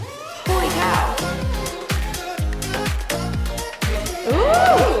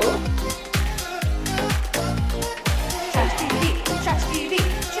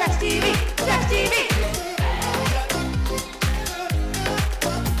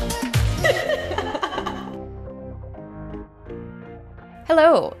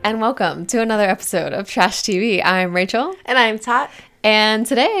Hello, and welcome to another episode of Trash TV. I'm Rachel. And I'm Tot. And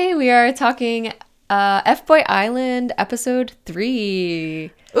today we are talking FBoy Island episode 3.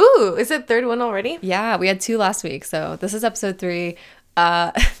 Ooh, is it third one already? Yeah, we had 2 last week, so this is episode 3.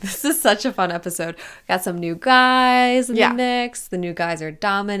 This is such a fun episode. Got some new guys in the mix. The new guys are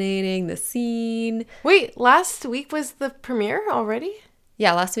dominating the scene. Wait, last week was the premiere already?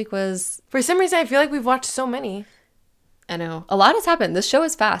 Yeah, last week was... For some reason, I feel like we've watched so many. I know. A lot has happened. This show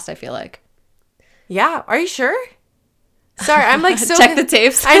is fast, I feel like. Yeah, are you sure? Sorry, I'm like so... Check the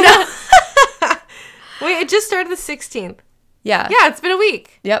tapes. I know. Wait, it just started the 16th. Yeah. Yeah, it's been a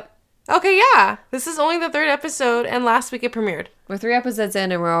week. Yep. Okay, yeah. This is only the 3rd episode, and last week it premiered. We're 3 episodes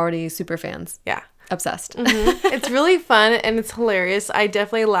in, and we're already super fans. Yeah. Obsessed. Mm-hmm. It's really fun, and it's hilarious. I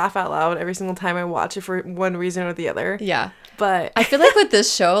definitely laugh out loud every single time I watch it for one reason or the other. Yeah. But I feel like with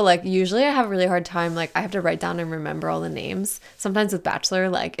this show, like, usually I have a really hard time. Like, I have to write down and remember all the names. Sometimes with Bachelor,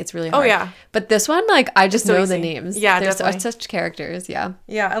 like, it's really hard. Oh, yeah. But this one, like, I just know the names. Yeah, They're definitely. such characters, yeah.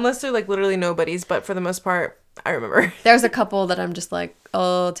 Yeah, unless they're, like, literally nobodies. But for the most part, I remember. There's a couple that I'm just like,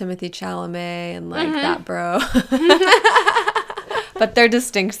 oh, Timothy Chalamet and, like, that bro. But they're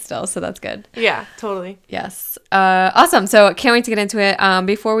distinct still, so that's good. Yeah, totally. Yes. Awesome. So can't wait to get into it.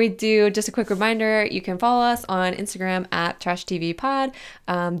 Before we do, just a quick reminder, you can follow us on Instagram at TrashTVPod.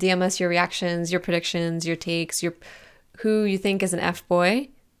 DM us your reactions, your predictions, your takes, who you think is an F-boy.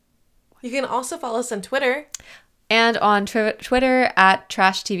 You can also follow us on Twitter. And on Twitter at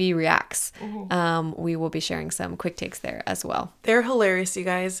TrashTVReacts. We will be sharing some quick takes there as well. They're hilarious, you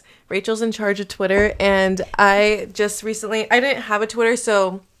guys. Rachel's in charge of Twitter, and I didn't have a Twitter,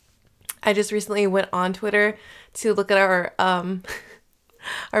 so I just recently went on Twitter to look at our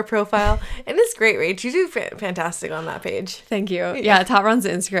our profile, and it's great, Rach. You do fantastic on that page. Thank you. Yeah, Tot runs the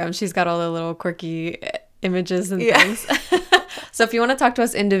Instagram. She's got all the little quirky images and things. So if you want to talk to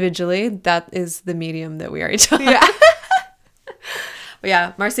us individually, that is the medium that we are each on. Yeah. But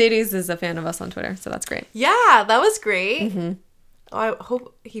yeah, Mercedes is a fan of us on Twitter, so that's great. Yeah, that was great. Mm-hmm. Oh, I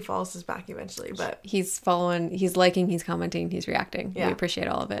hope he follows us back eventually, but... He's following, he's liking, he's commenting, he's reacting. Yeah. We appreciate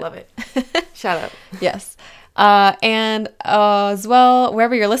all of it. Love it. Shout out. Yes. And as well,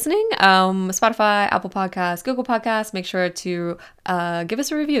 wherever you're listening, Spotify, Apple Podcasts, Google Podcasts, make sure to give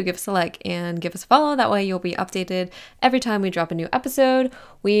us a review, give us a like, and give us a follow. That way you'll be updated every time we drop a new episode.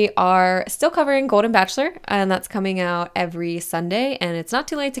 We are still covering Golden Bachelor, and that's coming out every Sunday, and it's not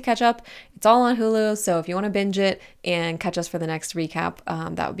too late to catch up. It's all on Hulu, so if you want to binge it and catch us for the next recap,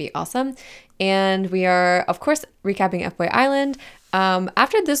 that would be awesome. And we are, of course, recapping FBoy Island.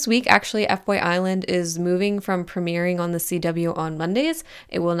 After this week, actually, FBoy Island is moving from premiering on the CW on Mondays.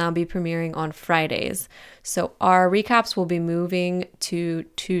 It will now be premiering on Fridays. So our recaps will be moving to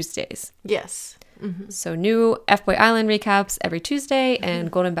Tuesdays. Yes. Mm-hmm. So new FBoy Island recaps every Tuesday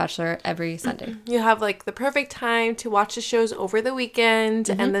and Golden Bachelor every Sunday. You have like the perfect time to watch the shows over the weekend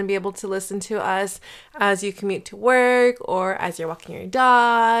and then be able to listen to us as you commute to work or as you're walking your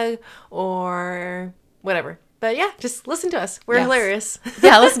dog or whatever. But yeah, just listen to us. We're hilarious.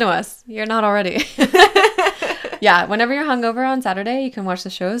 Yeah, listen to us. You're not already. Yeah, whenever you're hungover on Saturday, you can watch the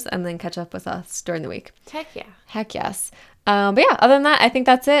shows and then catch up with us during the week. Heck yeah. Heck yes. But yeah, other than that, I think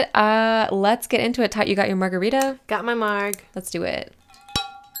that's it. Let's get into it. Tot, you got your margarita? Got my marg. Let's do it.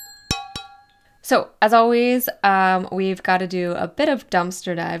 So, as always, we've got to do a bit of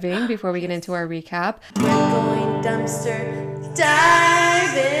dumpster diving before we get into our recap. We're going dumpster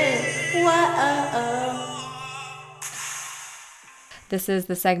diving. Whoa. This is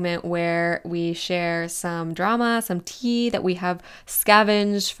the segment where we share some drama, some tea that we have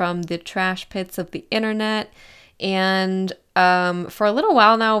scavenged from the trash pits of the internet. And for a little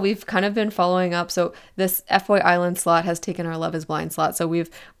while now, we've kind of been following up. So this FBoy Island slot has taken our Love is Blind slot. So we've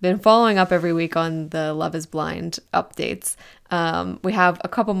been following up every week on the Love is Blind updates. We have a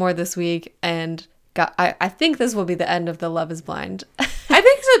couple more this week, and I think this will be the end of the Love is Blind. I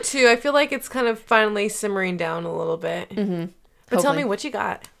think so too. I feel like it's kind of finally simmering down a little bit. Mm-hmm. But tell me what you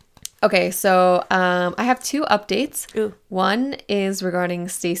got. Okay, so I have 2 updates. Ooh. One is regarding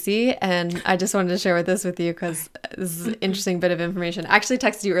Stacy, and I just wanted to share this with you because this is an interesting bit of information. I actually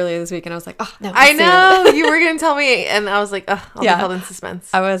texted you earlier this week, and I was like, oh, no. I know. You were going to tell me, and I was like, oh, I'll be held in suspense.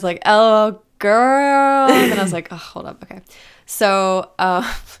 I was like, LOL, girl. And then I was like, oh, hold up. Okay. So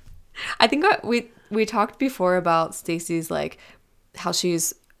I think we talked before about Stacy's, like, how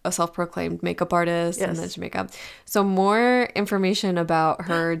she's a self-proclaimed makeup artist and then she makeup. So more information about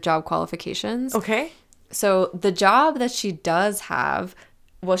her job qualifications. Okay. So the job that she does have,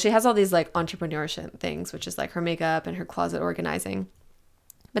 well, she has all these like entrepreneurship things, which is like her makeup and her closet organizing.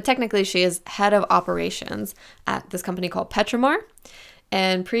 But technically she is head of operations at this company called Petramar.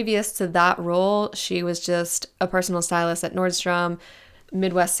 And previous to that role, she was just a personal stylist at Nordstrom,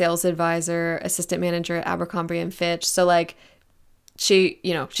 Midwest sales advisor, assistant manager at Abercrombie and Fitch. So like she's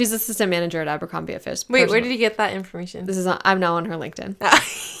assistant manager at Abercrombie and Fitch. Wait, where did you get that information? I'm now on her LinkedIn.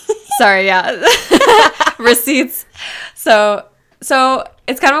 Sorry, yeah. Receipts. So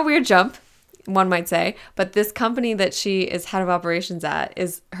it's kind of a weird jump, one might say, but this company that she is head of operations at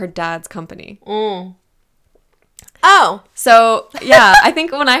is her dad's company. Mm. Oh. So, yeah, I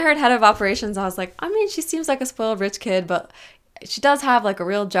think when I heard head of operations, I was like, I mean, she seems like a spoiled rich kid, but she does have like a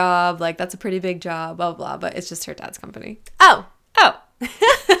real job. Like, that's a pretty big job, blah, blah, but it's just her dad's company. Oh. So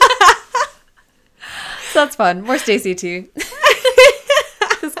that's fun. More Stacey T.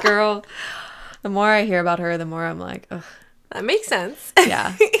 This girl, the more I hear about her, the more I'm like, ugh. That makes sense.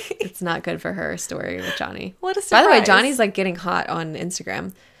 Yeah. It's not good for her story with Johnny. What a surprise. By the way, Johnny's like getting hot on Instagram.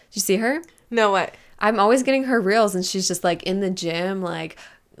 Did you see her? No, what? I'm always getting her reels and she's just like in the gym, like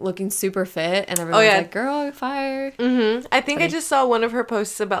looking super fit. And everyone's like, girl, you're fire. Mm-hmm. I think I just saw one of her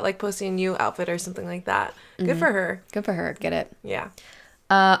posts about like posting a new outfit or something like that. Good for her. Good for her. Get it. Yeah.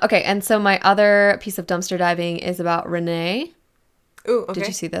 Okay. And so my other piece of dumpster diving is about Renee. Ooh, okay. Did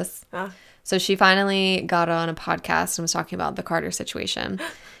you see this? So she finally got on a podcast and was talking about the Carter situation.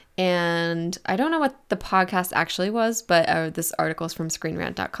 And I don't know what the podcast actually was, but this article is from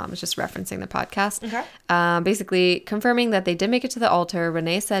ScreenRant.com. It's just referencing the podcast. Okay. Basically confirming that they did make it to the altar.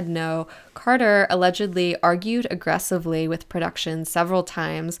 Renee said no. Carter allegedly argued aggressively with production several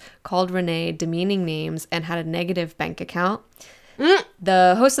times, called Renee demeaning names, and had a negative bank account.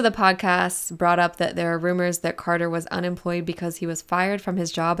 The host of the podcast brought up that there are rumors that Carter was unemployed because he was fired from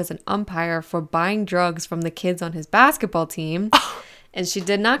his job as an umpire for buying drugs from the kids on his basketball team. And she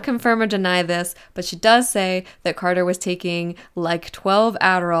did not confirm or deny this, but she does say that Carter was taking like 12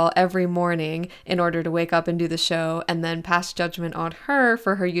 Adderall every morning in order to wake up and do the show, and then passed judgment on her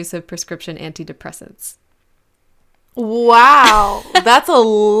for her use of prescription antidepressants. Wow. That's a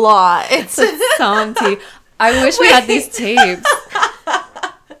lot. It's some tea. I wish we had these tapes.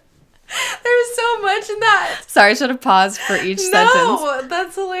 There's so much in that. Sorry, I should have paused for each sentence. No,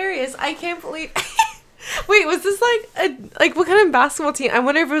 that's hilarious. I can't believe... Wait, was this like what kind of basketball team? I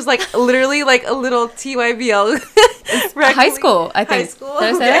wonder if it was like literally like a little TYBL. High school, I think. High school?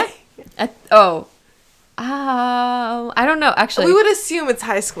 Did I say that? I don't know, actually. We would assume it's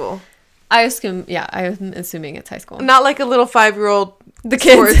high school. I assume, yeah, I'm assuming it's high school. Not like a little 5-year-old. The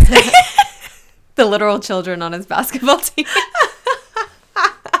kids. The literal children on his basketball team.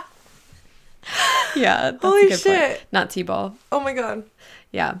 Yeah, that's holy a good shit. point. Not T-ball. Oh my god.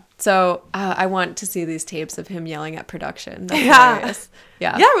 Yeah. So I want to see these tapes of him yelling at production. That's hilarious.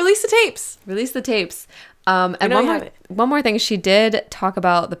 Yeah. Yeah, release the tapes. Release the tapes. And one more thing, she did talk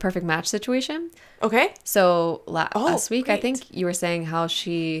about the perfect match situation. Okay. So last week, great. I think you were saying how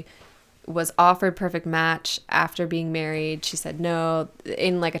she was offered perfect match after being married. She said no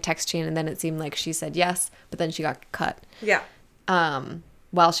in like a text chain, and then it seemed like she said yes, but then she got cut. Yeah.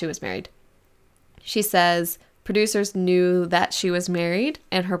 While she was married. She says producers knew that she was married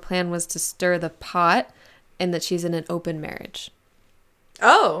and her plan was to stir the pot and that she's in an open marriage.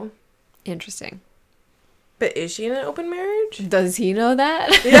 Oh. Interesting. But is she in an open marriage? Does he know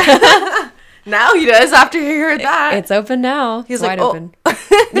that? Yeah. Now he does after he heard that. It's open now. He's wide like, open.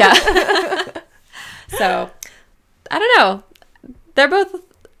 Yeah. So, I don't know. They're both,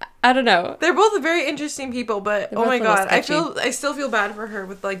 I don't know. They're both very interesting people, but They're oh my both a little god, sketchy. I still feel bad for her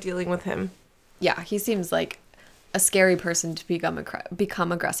with like dealing with him. Yeah, he seems like a scary person to become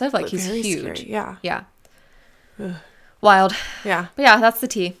aggressive. Like, he's very huge. scary, yeah. Yeah. Wild. Yeah. But yeah, that's the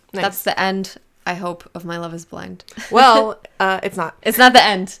tea. Nice. That's the end, I hope, of My Love is Blind. Well, it's not. It's not the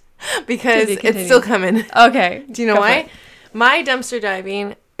end. Because it's still coming. Okay. Do you know why? My dumpster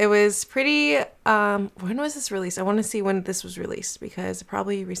diving, it was pretty... when was this released? I want to see when this was released because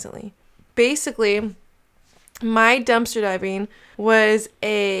probably recently. Basically, my dumpster diving was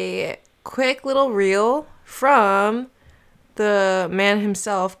a quick little reel from the man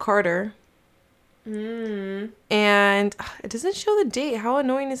himself, Carter. And it doesn't show the date. How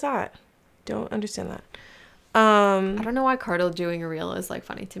annoying is that? Don't understand that. I don't know why Carter doing a reel is like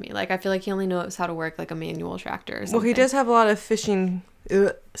funny to me. Like, I feel like he only knows how to work like a manual tractor or something. Well, he does have a lot of fishing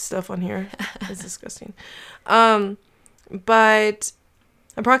stuff on here. It's disgusting. But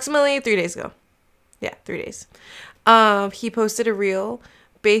approximately 3 days ago. Yeah, 3 days. He posted a reel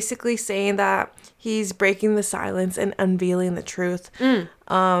basically saying that he's breaking the silence and unveiling the truth.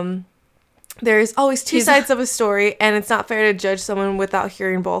 There's always two sides of a story, and it's not fair to judge someone without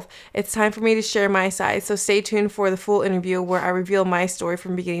hearing both. It's time for me to share my side, so stay tuned for the full interview where I reveal my story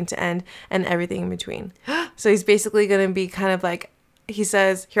from beginning to end and everything in between. So he's basically going to be kind of like, he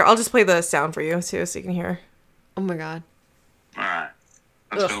says, here, I'll just play the sound for you too so you can hear. Oh my God. All right.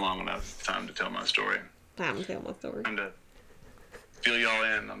 That's been long enough time to tell my story. Time to tell my story. Time to fill y'all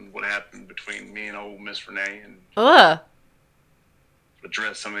in on what happened between me and old Miss Renee and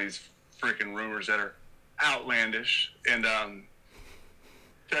address some of these freaking rumors that are outlandish and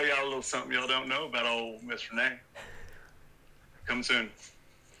tell y'all a little something y'all don't know about old Miss Renee. Come soon.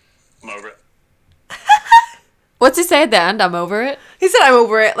 I'm over it. What's he say at the end? I'm over it. He said, "I'm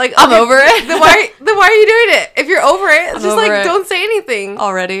over it." Like, I'm over it. Then why are you doing it? If you're over it, just like it. don't say anything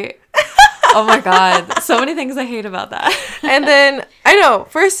Already. Oh my God. So many things I hate about that. And then I know.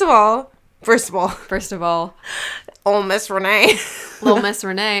 First of all, oh, Miss Renee, little Miss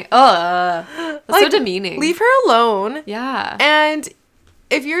Renee. That's like, so demeaning. Leave her alone. Yeah. And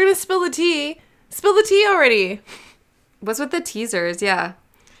if you're gonna spill the tea already. What's with the teasers? Yeah.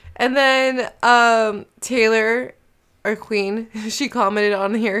 And then Taylor, our queen, she commented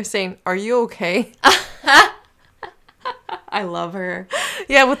on here saying, "Are you okay?" I love her.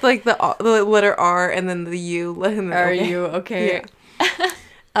 Yeah, with like the letter R and then the U. Are you okay?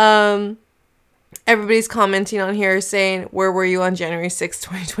 Yeah. Everybody's commenting on here saying, "Where were you on January 6th,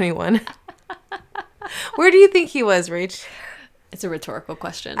 2021?" Where do you think he was, Rach? It's a rhetorical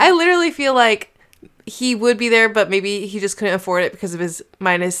question. I literally feel like he would be there, but maybe he just couldn't afford it because of his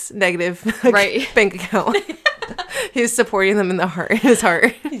negative bank account. He was supporting them in his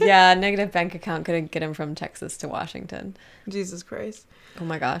heart. Yeah, negative bank account couldn't get him from Texas to Washington. Jesus Christ. Oh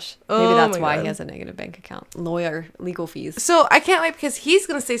my gosh. Maybe that's why he has a negative bank account. Legal fees. So I can't wait because he's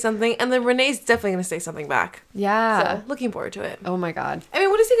going to say something and then Renee's definitely going to say something back. Yeah. So looking forward to it. Oh my God. I mean,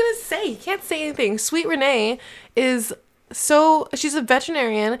 what is he going to say? He can't say anything. Sweet Renee is she's a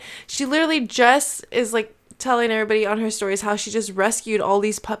veterinarian. She literally just is like telling everybody on her stories how she just rescued all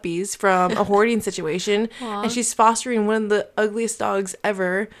these puppies from a hoarding situation. And she's fostering one of the ugliest dogs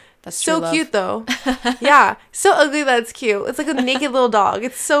ever. That's so cute though. Yeah, so ugly that it's cute. It's like a naked little dog.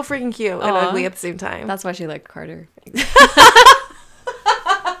 It's so freaking cute and ugly at the same time. That's why she liked Carter.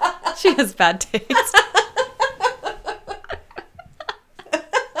 She has bad taste.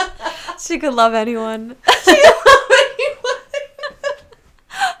 She could love anyone.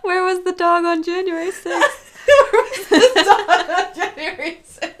 Where was the dog on January 6th? Where was the dog on January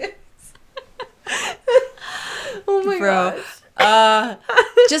 6th? Oh my gosh.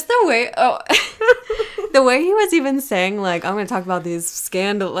 Just the way the way he was even saying like I'm going to talk about these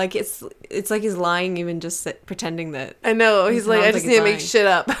scandal, like it's like he's lying, even just pretending that. I know. He's like, I just need to make shit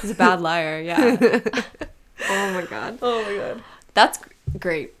up. He's a bad liar. Yeah. Oh my God. Oh my God. That's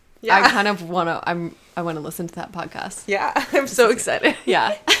great. Yeah. I kind of want to I want to listen to that podcast. Yeah, I'm so excited.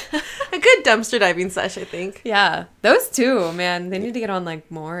 Yeah. A good dumpster diving sesh, I think. Yeah. Those two, man, they need to get on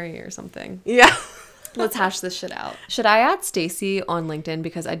like Maury or something. Yeah. Let's hash this shit out. Should I add Stacy on LinkedIn?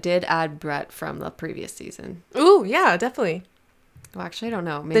 Because I did add Brett from the previous season. Ooh, yeah, definitely. Well, actually, I don't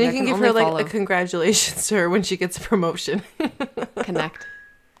know. Maybe then you can give her like a congratulations to her when she gets a promotion. Connect.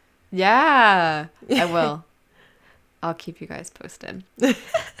 Yeah, I will. I'll keep you guys posted.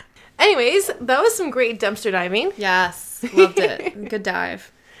 Anyways, that was some great dumpster diving. Yes, loved it. Good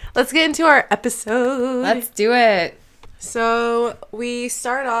dive. Let's get into our episode. Let's do it. So we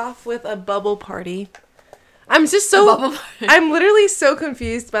start off with a bubble party. I'm literally so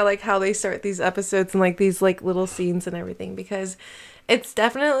confused by like how they start these episodes and like these like little scenes and everything, because it's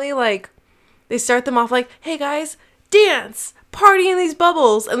definitely like they start them off like, hey guys, dance, party in these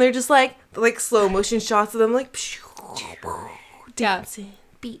bubbles, and they're just like slow motion shots of them like dancing,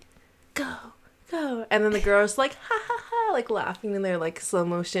 beat, go, and then the girls like ha ha ha, like laughing in their like slow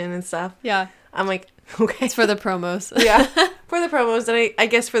motion and stuff. Yeah. I'm like, okay. It's for the promos. Yeah, for the promos, and I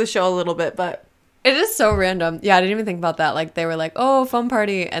guess for the show a little bit, but it is so random. Yeah, I didn't even think about that. Like they were like, oh, foam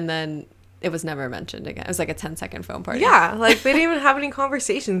party, and then it was never mentioned again. It was like a 10-second foam party. Yeah, like they didn't even have any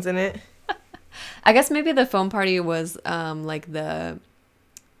conversations in it. I guess maybe the foam party was like the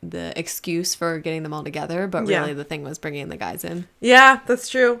excuse for getting them all together, but really the thing was bringing the guys in. Yeah, that's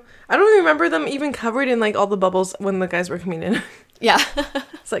true. I don't remember them even covered in like all the bubbles when the guys were coming in. Yeah.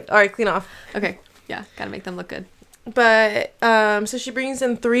 It's like, all right, clean off. Okay. Yeah, gotta make them look good. But so she brings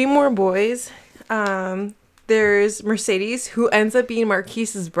in 3 more boys. There's Mercedes, who ends up being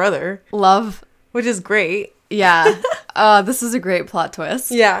Marquise's brother. Love. Which is great. Yeah. This is a great plot twist.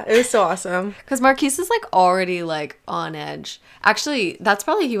 Yeah, it was so awesome. Because Marquise is like already like on edge. Actually, that's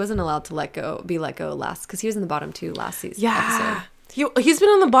probably he wasn't allowed to be let go last, because he was in the bottom 2 last season. Yeah. Episode. He's been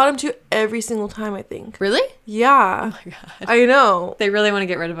on the bottom 2 every single time, I think. Really? Yeah. Oh my God. I know. They really want to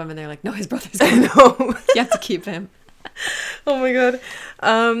get rid of him, and they're like, no, his brother's good. I know. You have to keep him. Oh my god.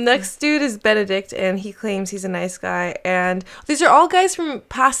 Next dude is Benedict, and he claims he's a nice guy. And these are all guys from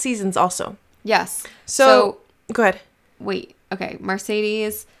past seasons also. Yes. So go ahead. Wait. Okay.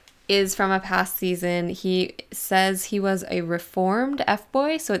 Mercedes is from a past season. He says he was a reformed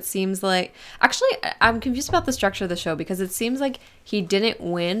F-boy. So it seems like... Actually, I'm confused about the structure of the show because it seems like he didn't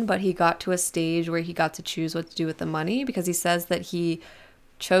win, but he got to a stage where he got to choose what to do with the money because he says that he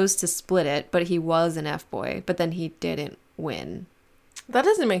chose to split it, but he was an F-boy, but then he didn't win. That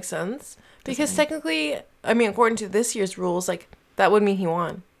doesn't make sense because technically, I mean, according to this year's rules, like that would mean he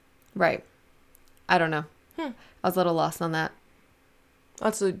won. Right. I don't know. I was a little lost on that.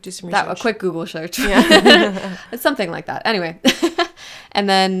 Let's do some research. A quick Google search. Yeah. It's something like that. Anyway. And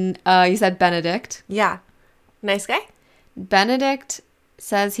then you said Benedict. Yeah. Nice guy? Benedict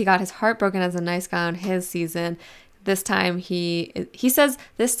says he got his heart broken as a nice guy on his season. This time he says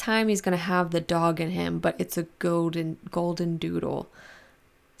this time he's going to have the dog in him, but it's a golden doodle.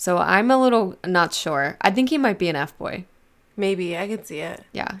 So I'm a little not sure. I think he might be an F-boy. Maybe. I could see it.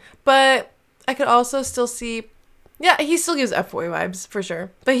 Yeah. But I could also still see... Yeah, he still gives F-boy vibes, for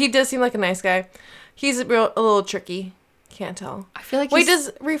sure. But he does seem like a nice guy. He's a little tricky. Can't tell. I feel like Wait, does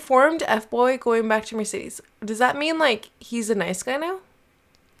reformed F-boy going back to Mercedes, does that mean, like, he's a nice guy now?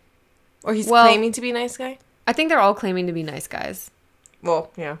 Or he's claiming to be a nice guy? I think they're all claiming to be nice guys. Well,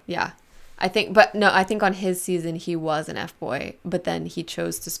 yeah. Yeah. I think on his season he was an F-boy, but then he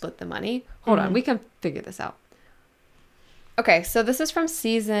chose to split the money. Hold on, we can figure this out. Okay, so this is from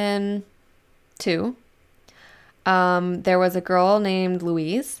season 2. There was a girl named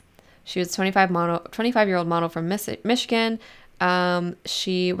Louise. She was a 25-year-old model from Michigan.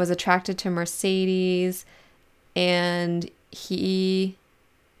 She was attracted to Mercedes, and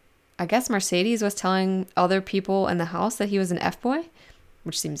I guess Mercedes was telling other people in the house that he was an F-boy,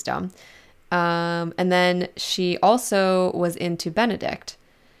 which seems dumb. And then she also was into Benedict.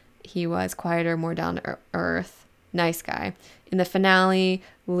 He was quieter, more down to earth, nice guy. In the finale,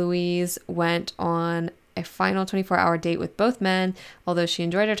 Louise went on a final 24-hour date with both men. Although she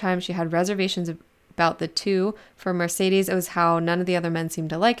enjoyed her time, she had reservations about the two. For Mercedes, it was how none of the other men seemed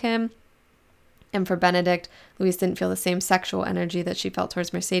to like him. And for Benedict, Louise didn't feel the same sexual energy that she felt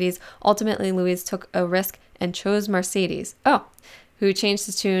towards Mercedes. Ultimately, Louise took a risk and chose Mercedes, who changed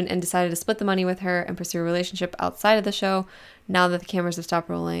his tune and decided to split the money with her and pursue a relationship outside of the show. Now that the cameras have stopped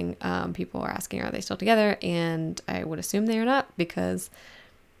rolling, people are asking, are they still together? And I would assume they are not because...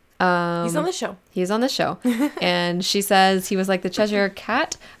 he's on the show. He's on the show. And she says he was like the Cheshire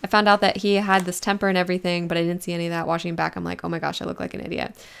Cat. I found out that he had this temper and everything, but I didn't see any of that. Watching back, I'm like, oh my gosh, I look like an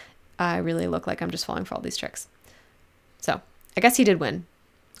idiot. I really look like I'm just falling for all these tricks. So I guess he did win.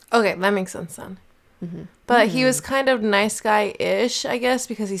 Okay, that makes sense then. Mm-hmm. But he was kind of nice guy-ish, I guess,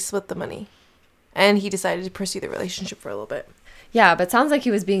 because he split the money. And he decided to pursue the relationship for a little bit. Yeah, but it sounds like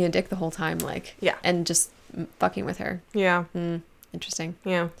he was being a dick the whole time, like, yeah, and just fucking with her. Yeah. Interesting.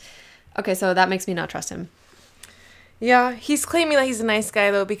 Yeah. Okay, so that makes me not trust him. Yeah, he's claiming that he's a nice guy,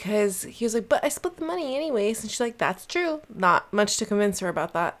 though, because he was like, but I split the money anyways. And she's like, that's true. Not much to convince her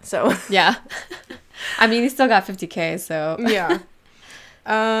about that, so. Yeah. I mean, he still got $50K, so. Yeah.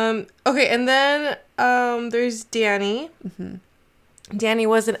 Okay, and then there's Danny. Mm-hmm. Danny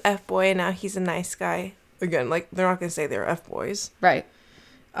was an F-boy, and now he's a nice guy. Again, like, they're not going to say they're F-boys. Right.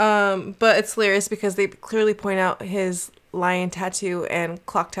 But it's hilarious because they clearly point out his lion tattoo and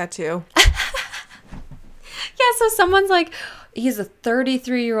clock tattoo. Yeah, so someone's like, he's a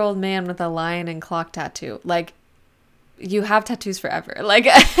 33-year-old man with a lion and clock tattoo. Like, you have tattoos forever. Like,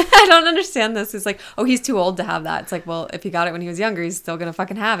 I don't understand this. It's like, oh, he's too old to have that. It's like, well, if he got it when he was younger, he's still going to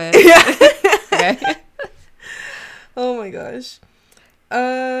fucking have it. Yeah. Okay. Oh my gosh.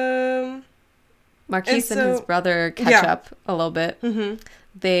 Marquise and his brother catch up a little bit. Mm-hmm.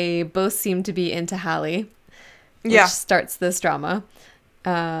 They both seem to be into Hallie, which starts this drama.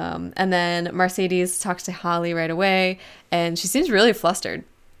 And then Mercedes talks to Hallie right away, and she seems really flustered.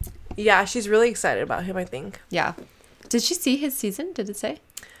 Yeah, she's really excited about him, I think. Yeah. Did she see his season? Did it say?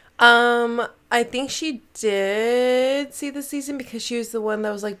 I think she did see the season because she was the one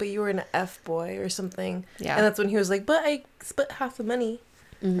that was like, but you were an F-boy or something. Yeah. And that's when he was like, but I split half the money,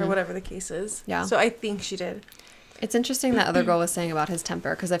 or whatever the case is. Yeah. So I think she did. It's interesting that other girl was saying about his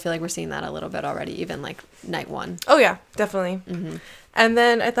temper, because I feel like we're seeing that a little bit already, even like night 1. Oh, yeah, definitely. Mm-hmm. And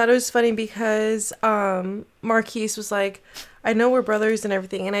then I thought it was funny because Marquise was like, I know we're brothers and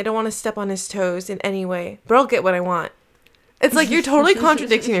everything, and I don't want to step on his toes in any way, but I'll get what I want. It's like, you're totally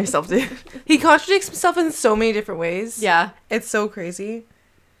contradicting yourself, dude. He contradicts himself in so many different ways. Yeah. It's so crazy.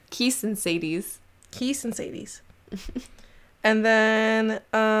 Keese and Sadie's. Keese and Sadie's. And then,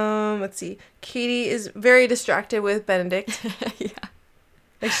 let's see. Katie is very distracted with Benedict. Yeah.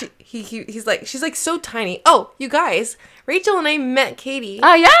 Like she's like so tiny. Oh, you guys, Rachel and I met Katie.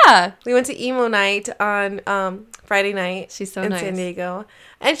 Oh, yeah. We went to emo night on Friday night. She's so in nice. San Diego,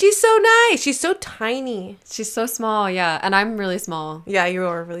 and she's so nice. She's so tiny. She's so small, yeah. And I'm really small. Yeah, you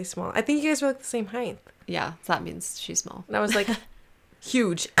are really small. I think you guys were like the same height. Yeah, so that means she's small. And I was like,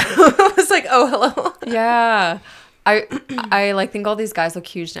 huge. I was like, oh, hello. Yeah. I like think all these guys look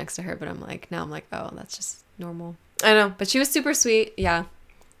huge next to her, but I'm like, oh, that's just normal. I know. But she was super sweet. Yeah.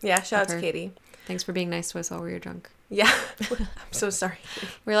 Yeah, shout out Love to her. Katie. Thanks for being nice to us while we were drunk. Yeah. I'm so sorry.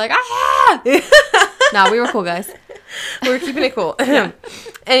 We were like, ah! Nah, we were cool, guys. We were keeping it cool.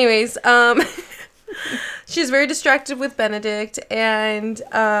 Anyways, she's very distracted with Benedict, and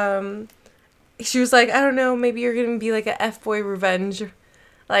she was like, I don't know, maybe you're gonna be like a F-boy revenge,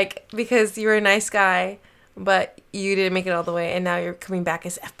 like, because you're a nice guy, but you didn't make it all the way, and now you're coming back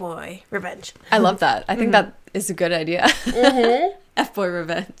as F-boy revenge. I love that. I think that is a good idea. Mm-hmm. F-boy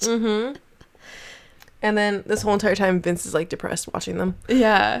revenge. Mm-hmm. And then this whole entire time, Vince is like depressed watching them.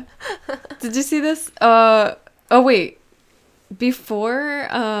 Yeah. Did you see this? Oh wait. Before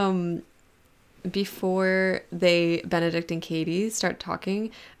Benedict and Katie start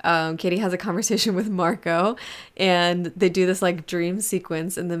talking, Katie has a conversation with Marco, and they do this like dream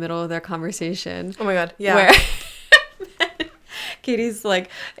sequence in the middle of their conversation. Oh my god, yeah. Where Katie's like,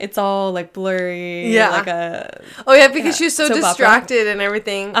 it's all like blurry. Yeah. Like a. Oh yeah, because she was so soap opera. distracted and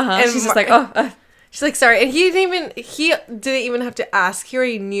everything. And she's just like, she's like, sorry. And he didn't even have to ask. He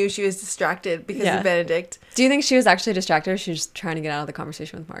already knew she was distracted because of Benedict. Do you think she was actually distracted, or she was just trying to get out of the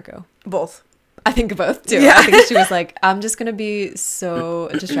conversation with Marco? Both. I think both too. Yeah. I think she was like, I'm just gonna be so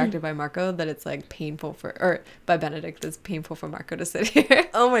distracted by Marco that it's like painful or by Benedict, it's painful for Marco to sit here.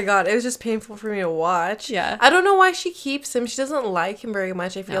 Oh my god, it was just painful for me to watch. Yeah. I don't know why she keeps him. She doesn't like him very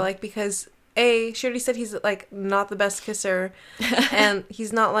much, I feel like, because she already said he's like not the best kisser, and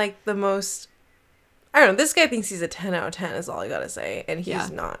he's not like the most. I don't know. This guy thinks he's a 10 out of 10 is all I gotta say, and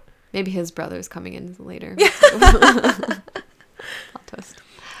he's not. Maybe his brother's coming in later. Yeah. Plot twist.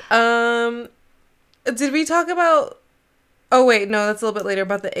 Did we talk about? Oh wait, no, that's a little bit later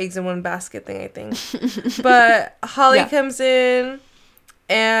about the eggs in one basket thing, I think. But Holly comes in,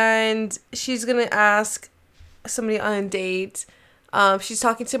 and she's gonna ask somebody on a date. She's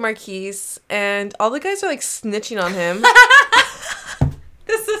talking to Marquise, and all the guys are like snitching on him.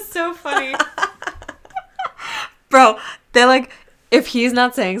 This is so funny. Bro, they're like, if he's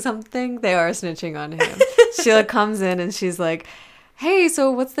not saying something, they are snitching on him. Sheila comes in and she's like, hey, so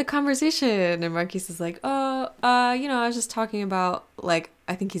what's the conversation? And Marquise is like, I was just talking about, like,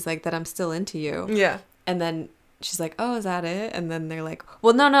 I think he's like, that I'm still into you. Yeah. And then she's like, oh, is that it? And then they're like,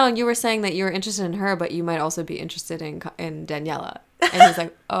 well, no, you were saying that you were interested in her, but you might also be interested in Daniela. And he's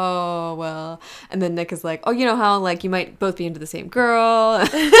like, oh, well. And then Nick is like, oh, you know how, like, you might both be into the same girl.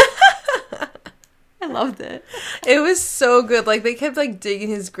 I loved it. It was so good. Like, they kept, like, digging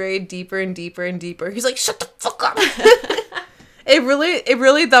his grave deeper and deeper and deeper. He's like, shut the fuck up. It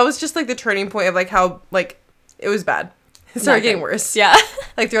really, that was just, like, the turning point of, like, how, like, it was bad. It started getting worse. Yeah.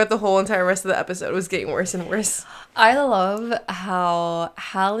 Like, throughout the whole entire rest of the episode, it was getting worse and worse. I love how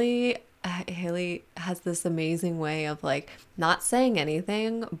Haley has this amazing way of, like, not saying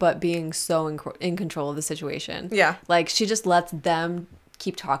anything, but being so in control of the situation. Yeah. Like, she just lets them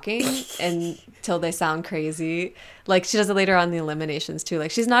keep talking until they sound crazy. Like, she does it later on in the eliminations, too.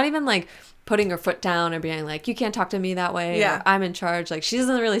 Like, she's not even, like, putting her foot down or being like, you can't talk to me that way. Yeah. Or, I'm in charge. Like, she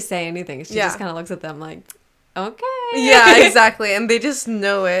doesn't really say anything. She just kind of looks at them like, okay. Yeah, exactly. And they just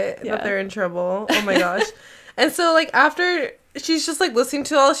know it, that they're in trouble. Oh my gosh. And so, like, after she's just, like, listening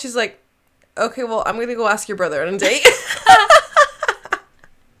to all, she's like, okay, well, I'm gonna go ask your brother on a date.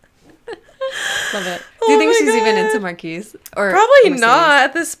 Love it. Do you think she's even into Marquise? Or probably Mercedes? not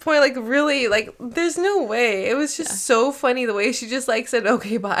at this point. Like, really, like, there's no way. It was just so funny the way she just, like, said,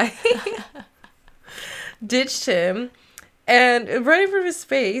 okay, bye. Ditched him. And right in front of his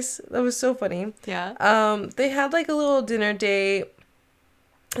face, that was so funny. Yeah. They had, like, a little dinner date.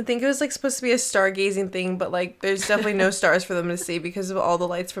 I think it was, like, supposed to be a stargazing thing, but, like, there's definitely no stars for them to see because of all the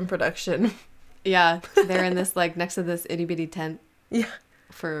lights from production. Yeah. They're in this, like, next to this itty bitty tent. Yeah.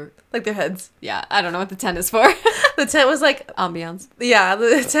 For, like, their heads. Yeah. I don't know what the tent is for. The tent was, like... ambiance. Yeah.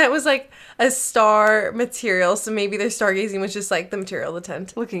 The tent was, like, a star material, so maybe their stargazing was just, like, the material of the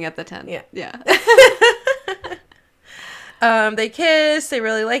tent. Looking at the tent. Yeah. Yeah. They kiss, they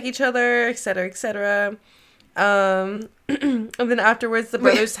really like each other, etc., etc. And then afterwards, the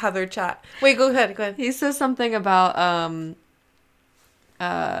brothers have their chat. Wait, go ahead. He says something about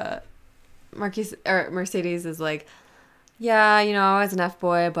Marquise or Mercedes is like, yeah, I was an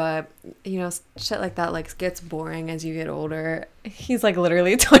F-boy, but, shit like that, like, gets boring as you get older. He's, like,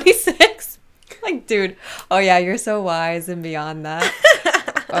 literally 26. Like, dude, oh, yeah, you're so wise and beyond that.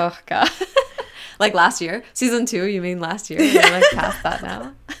 Oh, God. Like, last year. Season 2, you mean last year? You're, like, past that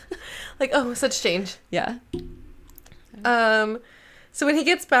now. Like, oh, such change. Yeah. So when he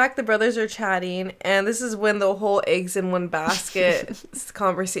gets back, the brothers are chatting, and this is when the whole eggs in one basket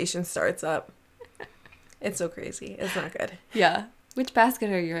conversation starts up. It's so crazy. It's not good. Yeah. Which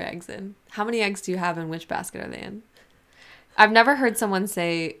basket are your eggs in? How many eggs do you have and which basket are they in? I've never heard someone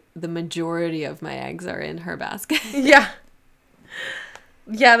say the majority of my eggs are in her basket. Yeah.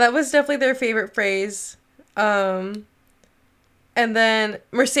 Yeah, that was definitely their favorite phrase. And then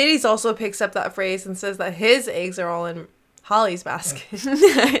Mercedes also picks up that phrase and says that his eggs are all in Holly's basket.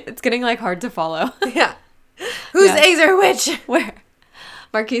 It's getting, like, hard to follow. Yeah. Whose eggs are which? Where?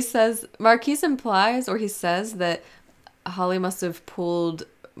 Marquise implies, or he says, that Holly must have pulled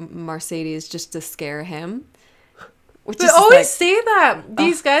Mercedes just to scare him. They always say that.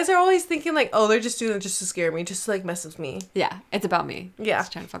 These guys are always thinking, like, oh, they're just doing it just to scare me, just to, like, mess with me. Yeah, it's about me. Yeah.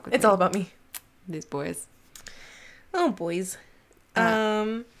 Just trying to fuck with It's me. all about me. These boys. Oh, boys.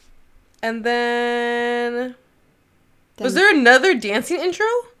 And then... Was there another dancing intro?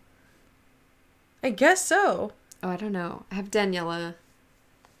 I guess so. Oh, I don't know. I have Daniela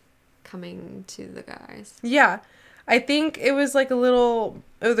coming to the guys. Yeah. I think it was like a little...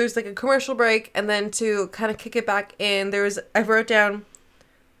 Oh, there's like a commercial break, and then to kind of kick it back in, I wrote down,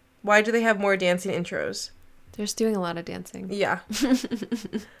 why do they have more dancing intros? They're just doing a lot of dancing. Yeah.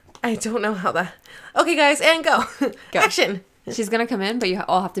 I don't know how that... Okay, guys, and go. Action. She's going to come in, but you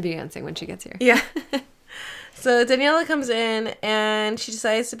all have to be dancing when she gets here. Yeah. So Daniela comes in, and she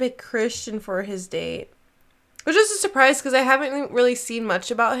decides to pick Christian for his date. Which is a surprise, because I haven't really seen much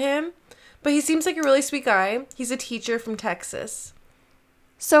about him. But he seems like a really sweet guy. He's a teacher from Texas.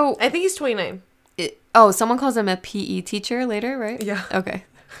 So... I think he's 29. Someone calls him a PE teacher later, right? Yeah. Okay.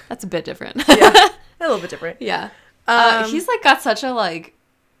 That's a bit different. Yeah. A little bit different. Yeah. He's, like, got such a, like...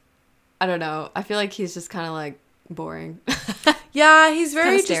 I don't know. I feel like he's just kind of, like, boring. Yeah, he's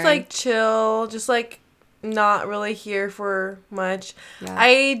very just just, like, chill. Just, like, not really here for much. Yeah.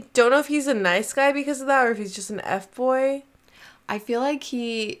 I don't know if he's a nice guy because of that or if he's just an F-boy. I feel like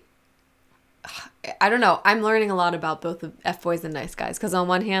I don't know. I'm learning a lot about both the F-boys and nice guys. Because on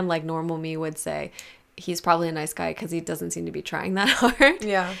one hand, like, normal me would say he's probably a nice guy because he doesn't seem to be trying that hard.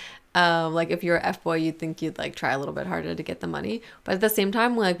 Yeah. Like, if you're an F-boy, you'd think you'd, like, try a little bit harder to get the money. But at the same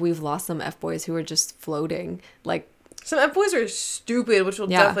time, like, we've lost some F-boys who are just floating. Like... Some F-boys are stupid, which we'll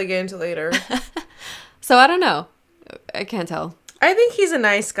definitely get into later. So, I don't know. I can't tell. I think he's a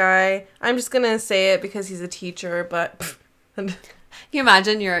nice guy. I'm just going to say it because he's a teacher, but... Can you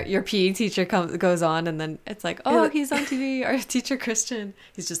imagine your PE teacher goes on and then it's like, oh, he's on TV, our teacher Christian.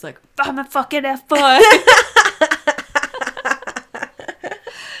 He's just like, I'm a fucking F-boy.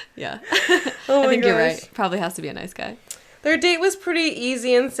 Yeah. Oh I think gosh. you're right. Probably has to be a nice guy. Their date was pretty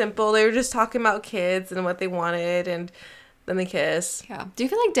easy and simple. They were just talking about kids and what they wanted, and then they kiss. Yeah. Do you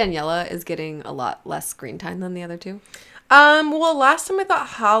feel like Daniela is getting a lot less screen time than the other two? Well, last time I thought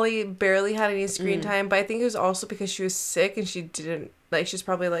Holly barely had any screen time, but I think it was also because she was sick and she didn't, like, she's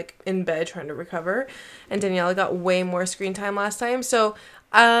probably, like, in bed trying to recover, and Daniela got way more screen time last time, so,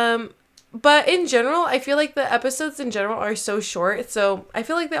 but in general, I feel like the episodes in general are so short, so I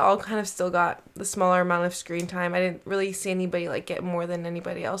feel like they all kind of still got the smaller amount of screen time. I didn't really see anybody, like, get more than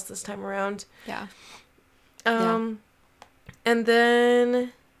anybody else this time around. Yeah. And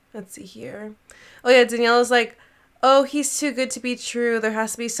then, let's see here. Oh, yeah, Daniela's like, oh, he's too good to be true. There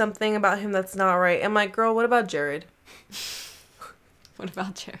has to be something about him that's not right. I'm like, girl, what about Jared? What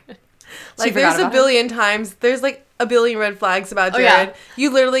about Jared? Like, there's a billion times. There's, like, a billion red flags about Jared. Yeah.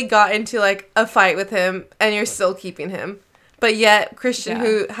 You literally got into, like, a fight with him, and you're still keeping him. But yet, Christian,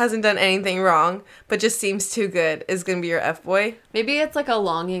 who hasn't done anything wrong, but just seems too good, is going to be your F-boy. Maybe it's like a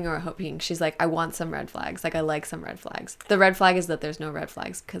longing or a hoping. She's like, I want some red flags. Like, I like some red flags. The red flag is that there's no red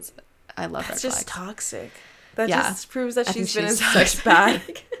flags because I love red flags. That's just toxic. That just proves that she's been in toxic. such bad...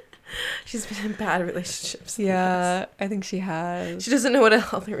 She's been in bad relationships. Yeah, I think she has. She doesn't know what a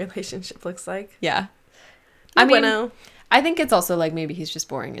healthy relationship looks like. Yeah. I mean, I think it's also like maybe he's just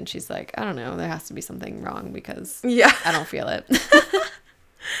boring and she's like, I don't know, there has to be something wrong because I don't feel it.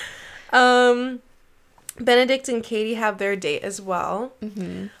 Benedict and Katie have their date as well.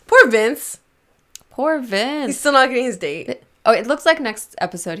 Mm-hmm. Poor Vince. Poor Vince. He's still not getting his date. Oh, it looks like next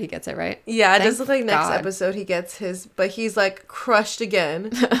episode he gets it, right? Yeah, it does look like next episode he gets his, but he's like crushed again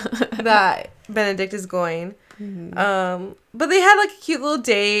that Benedict is going. But they had like a cute little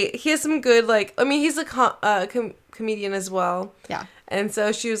date. He has some good like. I mean, he's a comedian as well. Yeah. And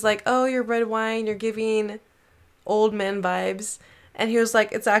so she was like, "Oh, your red wine, you're giving old man vibes," and he was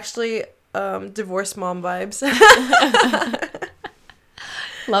like, "It's actually divorced mom vibes."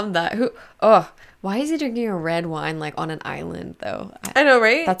 Love that. Oh, why is he drinking a red wine like on an island though? I know,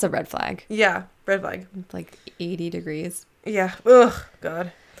 right? That's a red flag. Yeah, red flag. It's like 80 degrees. Yeah. Ugh,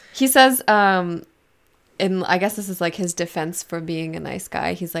 God. He says, and I guess this is like his defense for being a nice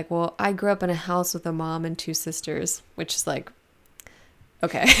guy. He's like, well, I grew up in a house with a mom and 2 sisters, which is like,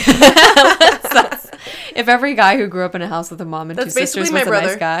 okay. If every guy who grew up in a house with a mom and 2 sisters was a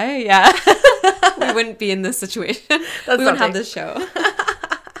nice guy, yeah, we wouldn't be in this situation. We wouldn't have this show.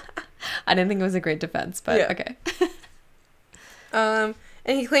 I didn't think it was a great defense, but yeah. Okay. And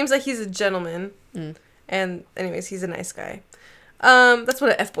he claims that he's a gentleman. And anyways, he's a nice guy. That's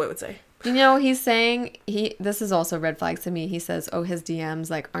what an F-boy would say. You know, he's saying this is also red flags to me. He says, oh, his DMs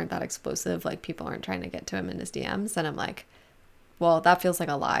like aren't that explosive. Like people aren't trying to get to him in his DMs. And I'm like, well, that feels like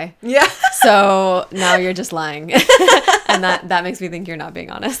a lie. Yeah. So now you're just lying. And that makes me think you're not being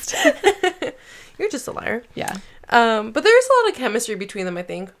honest. You're just a liar. Yeah. But there's a lot of chemistry between them, I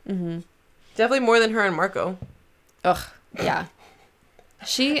think. Mm-hmm. Definitely more than her and Marco. Ugh. Yeah.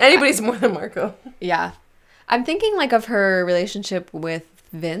 Anybody's more than Marco. Yeah. I'm thinking like of her relationship with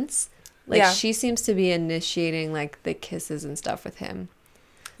Vince. Like she seems to be initiating like the kisses and stuff with him.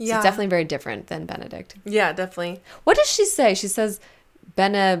 So it's definitely very different than Benedict. Yeah, definitely. What does she say? She says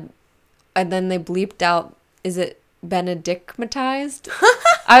and then they bleeped out, is it Benedictmatized?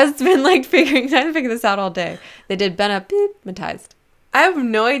 I've been like trying to figure this out all day. They did Benedictmatized. I have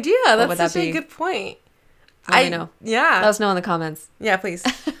no idea. That's such a good point. Let me know. Yeah. Let us know in the comments. Yeah, please.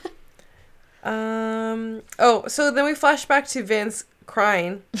 So then we flash back to Vince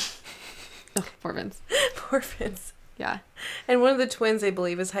crying. Oh, poor Vince. Poor Vince. Yeah. And one of the twins, I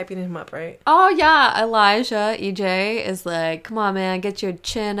believe, is hyping him up, right? Oh, yeah. Elijah, EJ, is like, come on, man. Get your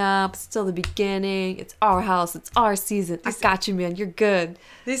chin up. It's still the beginning. It's our house. It's our season. I got you, man. You're good.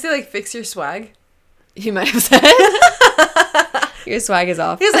 Did he say, like, fix your swag? He might have said. Your swag is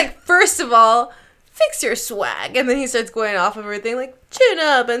off. He was like, first of all, fix your swag. And then he starts going off of everything, like, chin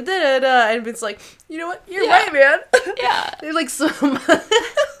up and da-da-da. And Vince's like, you know what? You're right, man. Yeah. They're like,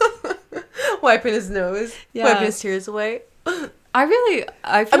 wiping his nose, wiping his tears away. I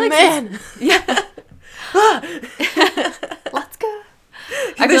feel like man. Yeah. Let's go.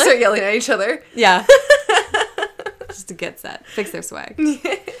 They start yelling at each other. Yeah. Just to get set. Fix their swag.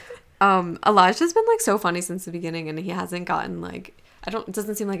 Elijah's been like so funny since the beginning, and he hasn't gotten like, it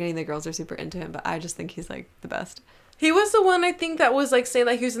doesn't seem like any of the girls are super into him, but I just think he's like the best. He was the one, I think, that was like saying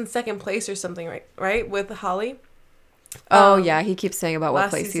that he was in second place or something, right? With Holly. Oh yeah, he keeps saying about what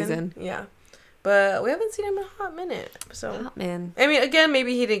place he's in. Yeah. But we haven't seen him in a hot minute. So hot man. I mean, again,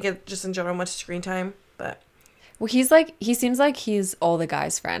 maybe he didn't get just in general much screen time, but well, he seems like he's all the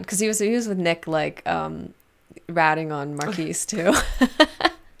guys' friend, because he was with Nick like ratting on Marquise too.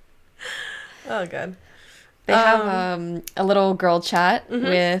 Oh god. They have a little girl chat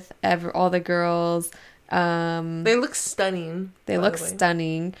with all the girls. They look stunning.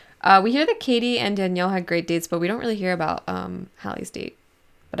 Stunning. We hear that Katie and Danielle had great dates, but we don't really hear about Hallie's date.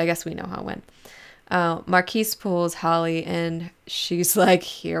 But I guess we know how it went. Marquise pulls Holly, and she's like,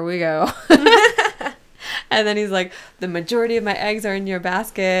 here we go. And then he's like, the majority of my eggs are in your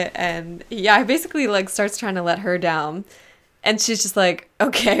basket. And yeah, basically like starts trying to let her down. And she's just like,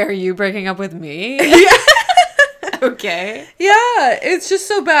 okay, are you breaking up with me? Okay. Yeah, it's just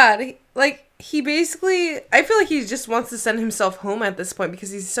so bad. Like, he basically, I feel like he just wants to send himself home at this point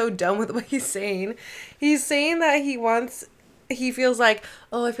because he's so done with what he's saying. He's saying that he feels like,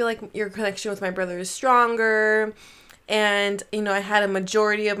 oh, I feel like your connection with my brother is stronger. And, you know, I had a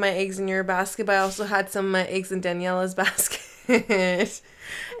majority of my eggs in your basket, but I also had some of my eggs in Daniela's basket.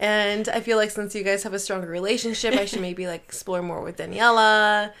 And I feel like since you guys have a stronger relationship, I should maybe, like, explore more with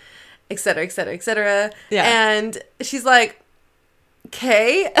Daniela, et cetera, et cetera, et cetera. Yeah. And she's like,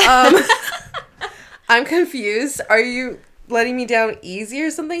 okay, I'm confused. Are you letting me down easy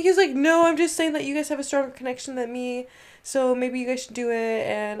or something? He's like, no, I'm just saying that you guys have a stronger connection than me. So maybe you guys should do it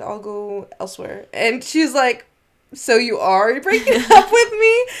and I'll go elsewhere. And she's like, so you are breaking up with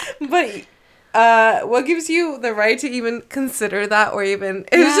me? But what gives you the right to even consider that, or even,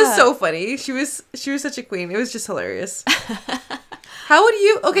 it was just so funny. She was such a queen. It was just hilarious. How would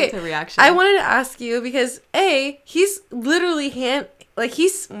you, okay, the reaction. I wanted to ask you because he's literally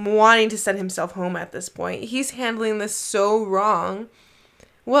he's wanting to send himself home at this point. He's handling this so wrong.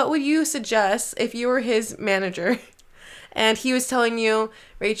 What would you suggest if you were his manager and he was telling you,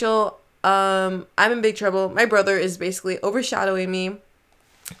 Rachel, I'm in big trouble. My brother is basically overshadowing me.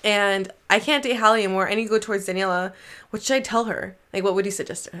 And I can't date Hallie anymore. I need to go towards Daniela. What should I tell her? Like, what would you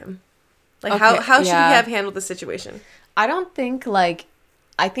suggest to him? Like, how should he have handled the situation? I don't think, like,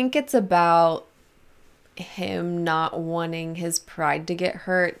 I think it's about him not wanting his pride to get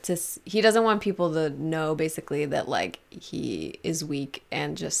hurt. He doesn't want people to know, basically, that, like, he is weak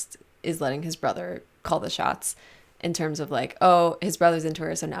and just is letting his brother call the shots in terms of, like, oh, his brother's into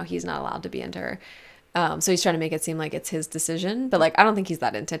her, so now he's not allowed to be into her. So he's trying to make it seem like it's his decision. But, like, I don't think he's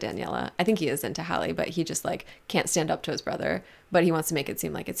that into Daniela. I think he is into Hallie, but he just, like, can't stand up to his brother. But he wants to make it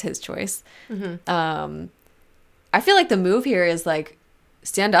seem like it's his choice. Mm-hmm. I feel like the move here is, like,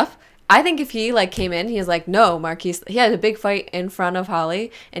 stand up. I think if he, like, came in, he was like, no, Marquise. He had a big fight in front of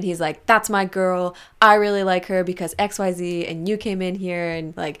Holly. And he's like, that's my girl. I really like her because XYZ. And you came in here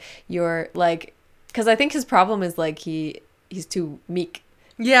and, like, you're, like... Because I think his problem is, like, he's too meek.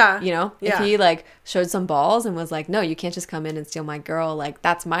 Yeah. You know? Yeah. If he, like, showed some balls and was like, no, you can't just come in and steal my girl. Like,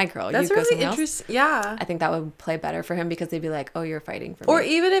 that's my girl. That's really interesting. Yeah. I think that would play better for him because they'd be like, oh, you're fighting for me. Or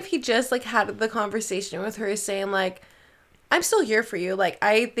even if he just, like, had the conversation with her saying, like, I'm still here for you. Like,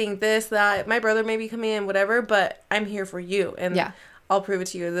 I think this, that, my brother may be coming in, whatever, but I'm here for you. And yeah. I'll prove it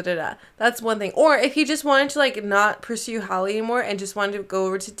to you. Da, da, da. That's one thing. Or if he just wanted to, like, not pursue Holly anymore and just wanted to go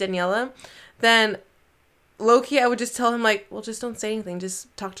over to Daniela, then low-key, I would just tell him, like, well, just don't say anything.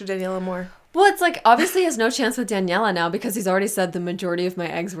 Just talk to Daniela more. Well, it's like, obviously he has no chance with Daniela now because he's already said the majority of my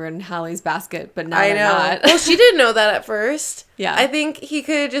eggs were in Hallie's basket, but now they're not. Well, she didn't know that at first. Yeah. I think he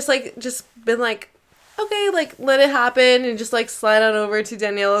could have just been like, okay, like, let it happen and just, like, slide on over to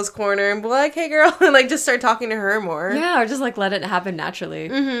Daniela's corner and be like, hey, girl, and, like, just start talking to her more. Yeah, or just, like, let it happen naturally.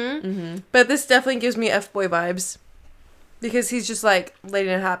 Mm-hmm. Mm-hmm. But this definitely gives me F-boy vibes because he's just, like,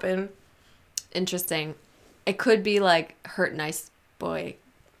 letting it happen. Interesting. It could be, like, hurt nice boy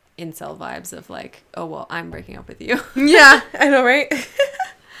incel vibes of, like, oh, well, I'm breaking up with you. Yeah, I know, right?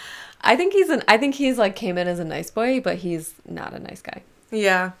 I think he's, like, came in as a nice boy, but he's not a nice guy.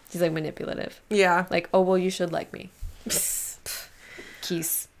 Yeah. He's, like, manipulative. Yeah. Like, oh, well, you should like me.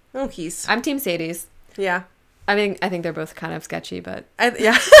 Keese. Oh, Keese. I'm Team Sadie's. Yeah. I mean, I think they're both kind of sketchy, but...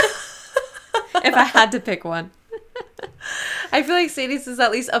 yeah. If I had to pick one. I feel like Sadie's is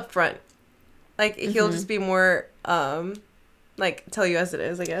at least upfront. Like, he'll just be more, like, tell you as it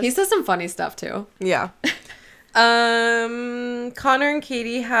is, I guess. He says some funny stuff, too. Yeah. Connor and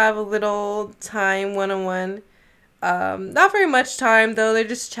Katie have a little time one-on-one. Not very much time, though. They're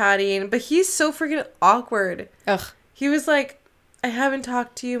just chatting. But he's so freaking awkward. Ugh. He was like, I haven't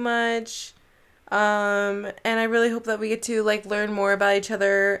talked to you much. And I really hope that we get to, like, learn more about each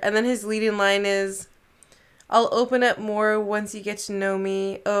other. And then his leading line is, I'll open up more once you get to know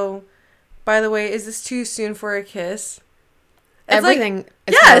me. Oh, by the way, is this too soon for a kiss? It's everything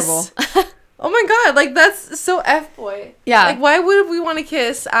like, is horrible. Oh my god, like, that's so F-boy. Yeah. Like, why would we want to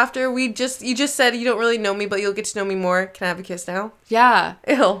kiss after you just said you don't really know me, but you'll get to know me more? Can I have a kiss now? Yeah.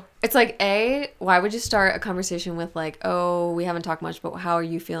 Ew. It's like, why would you start a conversation with, like, oh, we haven't talked much, but how are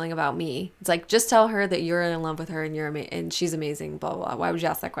you feeling about me? It's like, just tell her that you're in love with her and and she's amazing, blah, blah, blah. Why would you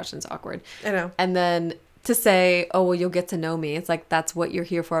ask that question? It's awkward. I know. And then to say, oh, well, you'll get to know me. It's like, that's what you're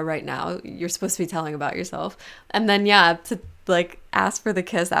here for right now. You're supposed to be telling about yourself. And then, yeah, to, like, ask for the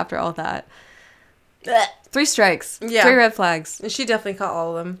kiss after all that. 3 strikes. Yeah. 3 red flags. And she definitely caught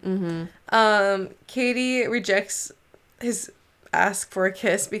all of them. Mm-hmm. Katie rejects his ask for a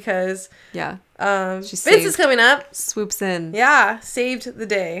kiss because Vince is coming up. Swoops in. Yeah. Saved the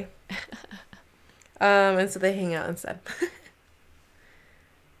day. And so they hang out instead.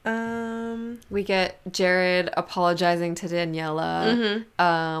 We get Jared apologizing to Daniela.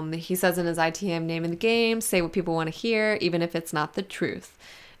 Mm-hmm. He says in his ITM, name in the game, say what people want to hear, even if it's not the truth.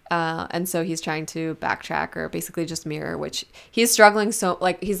 And so he's trying to backtrack or basically just mirror, which he's struggling so,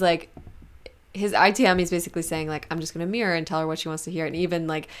 like, he's like, his ITM, he's basically saying, like, I'm just going to mirror and tell her what she wants to hear. And even,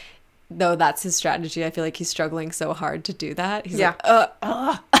 like, though that's his strategy, I feel like he's struggling so hard to do that. He's like,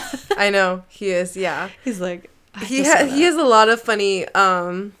 I know, he is, yeah. He's like, he has a lot of funny,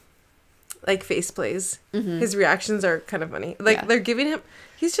 like, face plays. Mm-hmm. His reactions are kind of funny. Like, they're giving him,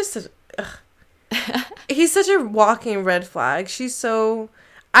 he's just he's such a walking red flag. She's so...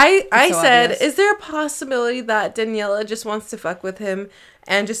 I said, obvious. Is there a possibility that Daniela just wants to fuck with him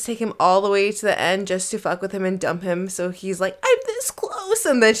and just take him all the way to the end just to fuck with him and dump him? So he's like, I'm this close.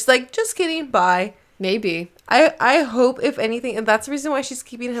 And then she's like, just kidding. Bye. Maybe. I hope, if anything, and that's the reason why she's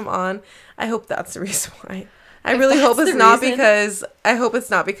keeping him on. I hope that's the reason why. I really hope it's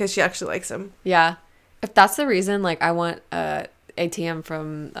not because she actually likes him. Yeah. If that's the reason, like, I want ATM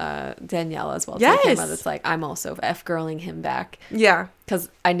from Danielle as well. It's Yes. the camera that's like, I'm also F-girling him back. Yeah. Because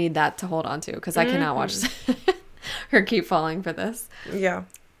I need that to hold on to. Because I cannot watch her keep falling for this. Yeah.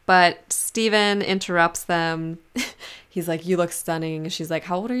 But Steven interrupts them. He's like, you look stunning. She's like,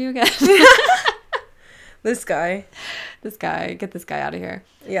 how old are you again? This guy. Get this guy out of here.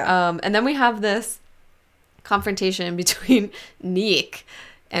 Yeah. And then we have this confrontation between Nick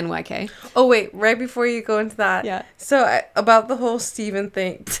and YK. Oh, wait. Right before you go into that. Yeah. So, about the whole Steven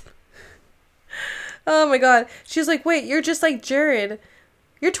thing. Oh, my God. She's like, wait, you're just like Jared.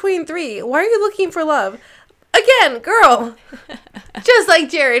 You're 23. Why are you looking for love? Again, girl. Just like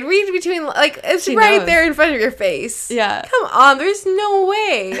Jared. Read between, like, it's She right knows. there in front of your face. Yeah. Come on. There's no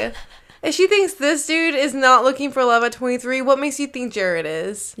way. If she thinks this dude is not looking for love at 23, what makes you think Jared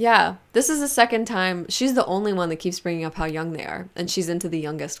is? Yeah. This is the second time. She's the only one that keeps bringing up how young they are. And she's into the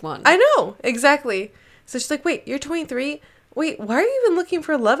youngest one. I know. Exactly. So she's like, wait, you're 23? Wait, why are you even looking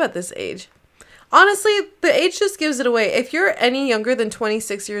for love at this age? Honestly, the age just gives it away. If you're any younger than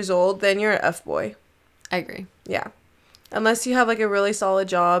 26 years old, then you're an F-boy. I agree. Yeah. Unless you have, like, a really solid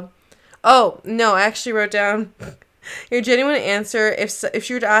job. Oh, no, I actually wrote down your genuine answer. If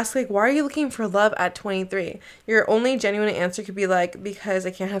she were to ask, like, why are you looking for love at 23? Your only genuine answer could be, like, because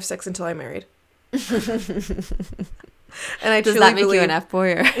I can't have sex until I'm married. And I Does truly that make believe, you an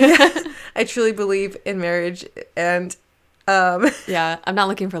F-boy? Or? I truly believe in marriage and... Yeah, I'm not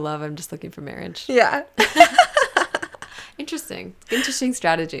looking for love. I'm just looking for marriage. Yeah. Interesting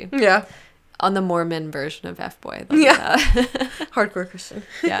strategy. Yeah. On the Mormon version of F-boy. Yeah. Hardcore Christian.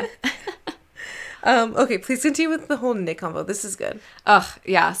 Yeah. Okay, please continue with the whole Nick combo. This is good. Ugh,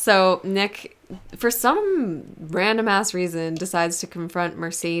 yeah. So Nick, for some random ass reason, decides to confront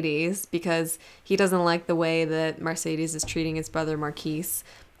Mercedes because he doesn't like the way that Mercedes is treating his brother Marquise,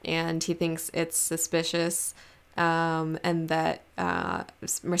 and he thinks it's suspicious. And that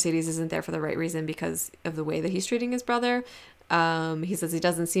Mercedes isn't there for the right reason because of the way that he's treating his brother. He says he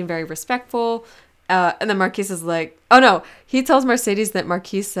doesn't seem very respectful. And then Marquise is like, oh no, he tells Mercedes that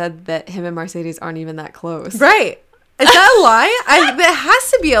Marquise said that him and Mercedes aren't even that close. Right. Is that a lie? That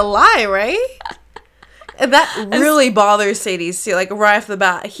has to be a lie, right? And that really bothers Sadie's too. Like right off the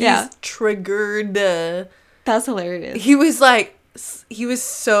bat, he's triggered. That's hilarious. He was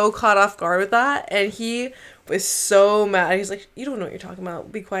so caught off guard with that, and he was so mad. He's like, you don't know what you're talking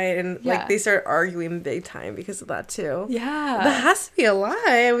about. Be quiet. And like they start arguing big time because of that too. Yeah. That has to be a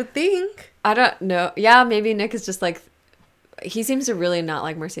lie, I would think. I don't know. Yeah, maybe Nick is just like, he seems to really not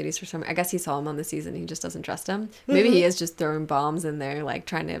like Mercedes for some. I guess he saw him on the season. He just doesn't trust him. Maybe he is just throwing bombs in there, like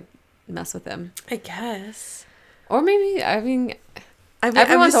trying to mess with him. I guess. Or maybe, I mean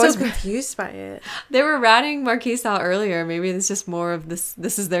everyone's always so confused by it. They were ratting Marquise out earlier. Maybe it's just more of this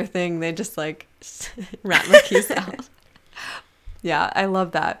is their thing. They just like rat Marquise out. Yeah, I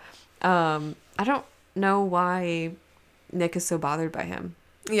love that. I don't know why Nick is so bothered by him.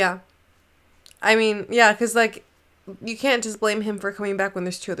 Yeah. I mean, yeah, because like you can't just blame him for coming back when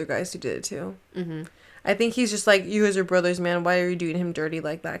there's two other guys who did it too. Mm-hmm. I think he's just like, you guys are brothers, man. Why are you doing him dirty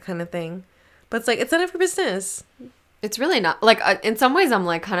like that kind of thing? But it's like, it's none of your business. It's really not. Like, in some ways, I'm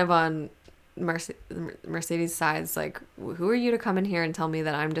like kind of on Mercedes' sides. Like, who are you to come in here and tell me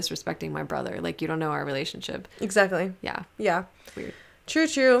that I'm disrespecting my brother? Like, you don't know our relationship. Exactly. Yeah. Yeah. Weird.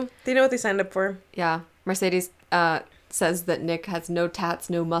 True. They know what they signed up for. Yeah. Mercedes says that Nick has no tats,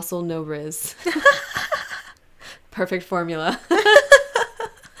 no muscle, no riz. Perfect formula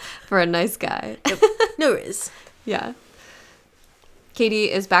for a nice guy. Yep. No riz. Yeah.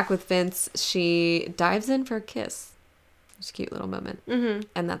 Katie is back with Vince. She dives in for a kiss. It's a cute little moment. Mm-hmm.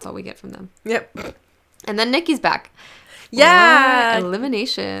 And that's all we get from them. Yep. And then Nikki's back. Yeah. More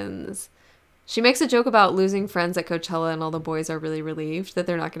eliminations. She makes a joke about losing friends at Coachella, and all the boys are really relieved that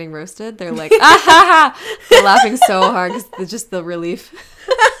they're not getting roasted. They're like, ah ha ha. They're laughing so hard because just the relief.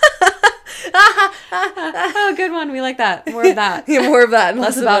 Oh, good one. We like that. More of that. Yeah, more of that.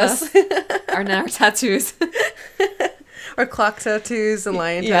 Less about us. Our tattoos. Or clock tattoos and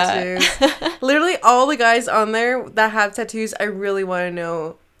lion tattoos. Literally all the guys on there that have tattoos, I really want to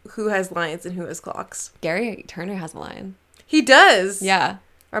know who has lions and who has clocks. Gary Turner has a lion. He does. Yeah.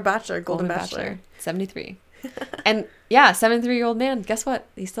 Our bachelor, Golden Bachelor. 73. And yeah, 73-year-old man. Guess what?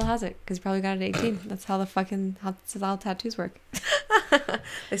 He still has it because he probably got it at 18. That's how how tattoos work.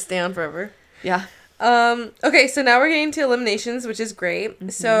 They stay on forever. Yeah. Okay, so now we're getting to eliminations, which is great. Mm-hmm.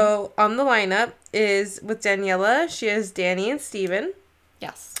 So on the lineup is with Daniela. She has Danny and Steven.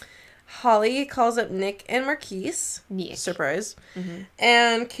 Yes. Holly calls up Nick and Marquise. Nick. Surprise. Mm-hmm.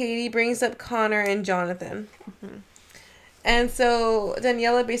 And Katie brings up Connor and Jonathan. Mm-hmm. And so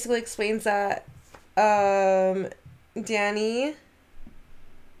Daniela basically explains that Danny.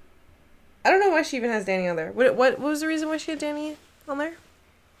 I don't know why she even has Danny on there. What was the reason why she had Danny on there?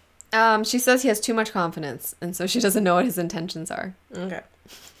 She says he has too much confidence, and so she doesn't know what his intentions are. Okay.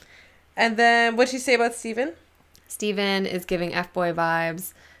 And then what'd she say about Steven? Steven is giving F-boy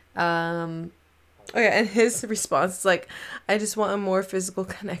vibes. Okay, and his response is like, I just want a more physical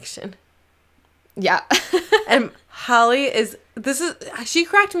connection. Yeah. And Holly she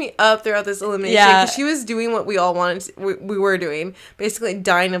cracked me up throughout this elimination. Yeah. Because she was doing what we all wanted we were doing. Basically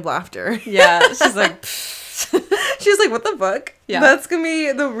dying of laughter. Yeah. She's like... She was like, what the fuck? Yeah. That's going to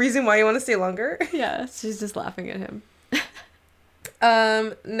be the reason why you want to stay longer? Yeah, she's just laughing at him.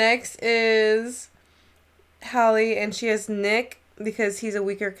 Next is Holly, and she has Nick because he's a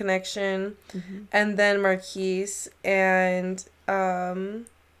weaker connection. Mm-hmm. And then Marquise, and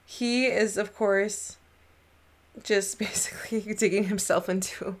he is, of course, just basically digging himself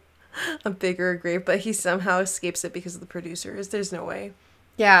into a bigger grave, but he somehow escapes it because of the producers. There's no way.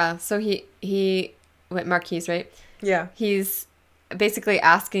 Yeah, so he went Marquise, right? Yeah. He's basically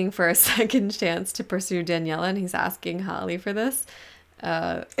asking for a second chance to pursue Daniela, and he's asking Holly for this.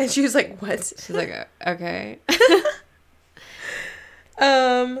 And she was like, what? She's like, okay.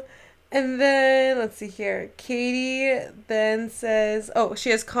 And then, let's see here. Katie then says, she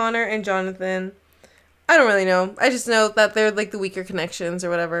has Connor and Jonathan. I don't really know. I just know that they're like the weaker connections or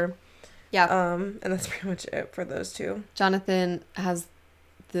whatever. Yeah. And that's pretty much it for those two. Jonathan has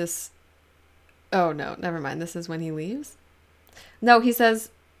this... Oh, no, never mind. This is when he leaves? No, he says,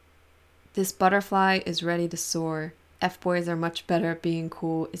 this butterfly is ready to soar. F-boys are much better at being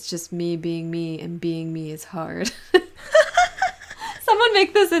cool. It's just me, and being me is hard. Someone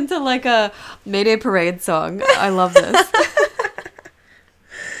make this into like a Mayday Parade song. I love this.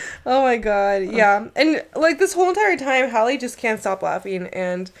 Oh my god, yeah. And like this whole entire time, Holly just can't stop laughing,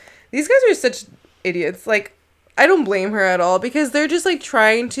 and these guys are such idiots. Like, I don't blame her at all, because they're just like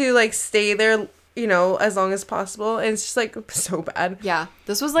trying to like stay there, you know, as long as possible, and it's just like so bad. Yeah,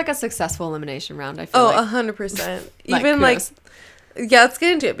 this was like a successful elimination round, I feel like. 100%. Like, Even like, yeah, let's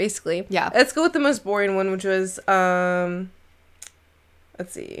get into it basically. Yeah. Let's go with the most boring one, which was, let's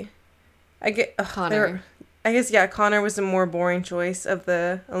see. Connor. I guess, yeah, Connor was the more boring choice of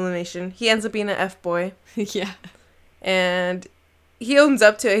the elimination. He ends up being an F-boy. Yeah. And he owns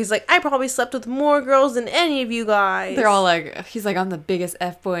up to it. He's like, I probably slept with more girls than any of you guys. They're all like, he's like, I'm the biggest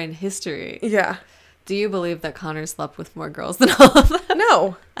F-boy in history. Yeah. Do you believe that Connor slept with more girls than all of them?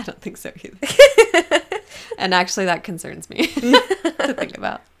 No. I don't think so either. And actually, that concerns me to think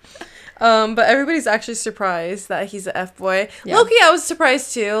about. But everybody's actually surprised that he's an F-boy. Yeah. Loki, I was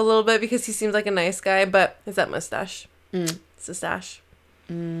surprised too, a little bit, because he seems like a nice guy, but it's that mustache. It's a stash.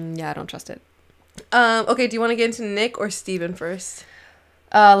 Yeah, I don't trust it. Okay, do you want to get into Nick or Steven first?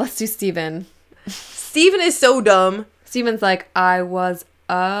 Let's do Steven. Steven is so dumb. Steven's like, I was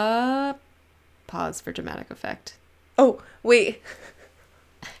a... Pause for dramatic effect. Oh, wait.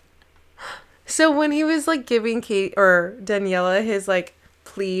 So when he was like giving Kate or Daniela his like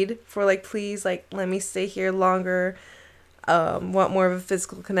plead for like, please, like, let me stay here longer, want more of a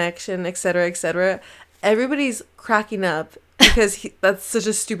physical connection, etc., everybody's cracking up because that's such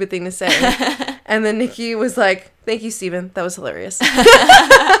a stupid thing to say. And then Nikki was like, thank you, Steven, that was hilarious.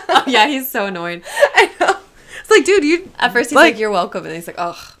 Oh yeah, he's so annoyed. I know. It's like, dude, you at first he's like, you're welcome, and he's like,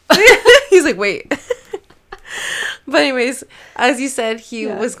 ugh. He's like, wait. But anyways, as you said, he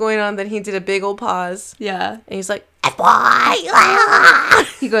was going on, then he did a big old pause. Yeah. And he's like, F-boy!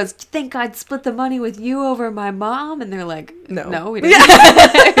 He goes, think I'd split the money with you over my mom? And they're like, no, we didn't.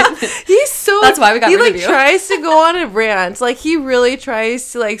 Yeah. He's so... That's why we got rid of you. He, like, tries to go on a rant. Like, he really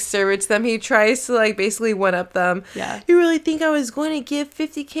tries to, like, service them. He tries to, like, basically one-up them. Yeah. You really think I was going to give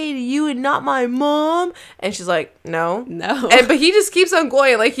 $50K to you and not my mom? And she's like, no. But he just keeps on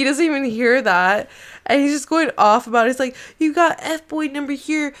going. Like, he doesn't even hear that. And he's just going off about it. It's like, you got F-boy number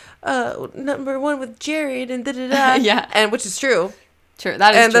here, number one with Jared, and da-da-da. Yeah. And which is true. True,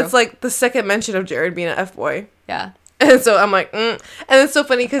 that is true. And that's, like, the second mention of Jared being an F-boy. Yeah. And so I'm like, And it's so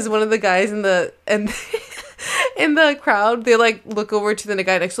funny because one of the guys in the crowd, they, like, look over to the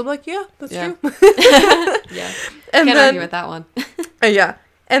guy next to him, like, yeah, that's true. Yeah. And Can't argue with that one. Yeah.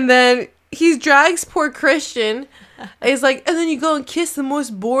 And then he drags poor Christian. He's like, and then you go and kiss the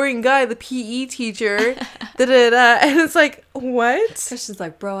most boring guy, the PE teacher. Da-da-da. And it's like, what? Christian's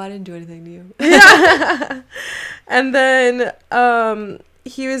like, bro, I didn't do anything to you. Yeah. And then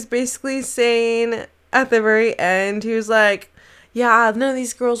he was basically saying at the very end, he was like, yeah, none of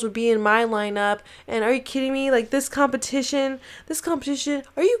these girls would be in my lineup. And are you kidding me? Like, this competition,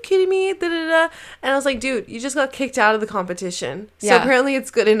 are you kidding me? Da-da-da. And I was like, dude, you just got kicked out of the competition. So apparently it's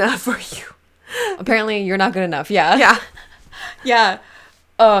good enough for you. Apparently, you're not good enough. Yeah. Yeah. Yeah.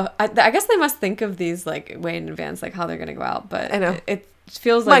 Oh, I guess they must think of these like way in advance, like how they're gonna go out. But I know. it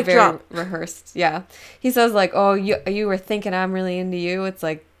feels like Mic very drop. rehearsed. Yeah. He says like, "Oh, you were thinking I'm really into you." It's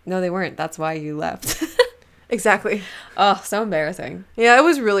like, no, they weren't. That's why you left. Exactly. Oh, so embarrassing. Yeah, it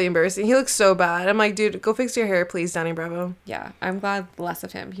was really embarrassing. He looks so bad. I'm like, dude, go fix your hair, please, Danny Bravo. Yeah, I'm glad less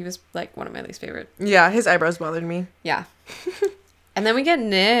of him. He was like one of my least favorite. Yeah, his eyebrows bothered me. Yeah. And then we get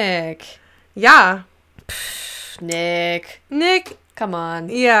Nick. Yeah. Nick. Nick. Come on.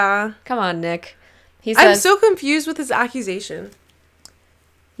 Yeah. Come on, Nick. He I'm says, so confused with his accusation.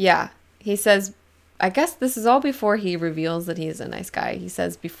 yeah. He says, I guess this is all before he reveals that he's a nice guy. He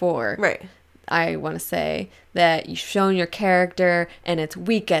says before. Right. I want to say that you've shown your character and it's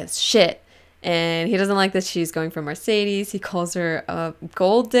weak as shit. And he doesn't like that she's going for Mercedes. He calls her a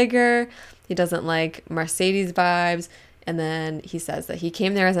gold digger. He doesn't like Mercedes vibes. And then he says that he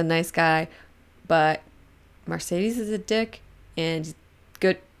came there as a nice guy, but Mercedes is a dick and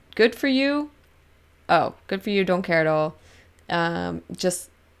good for you. Oh, good for you. Don't care at all. Just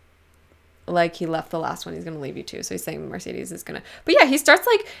like he left the last one, he's going to leave you too. So he's saying Mercedes is going to, but yeah, he starts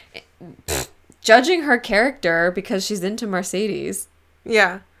like judging her character because she's into Mercedes.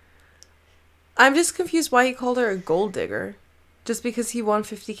 Yeah. I'm just confused why he called her a gold digger. Just because he won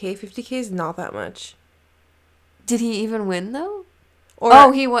 50K. 50K is not that much. Did he even win though?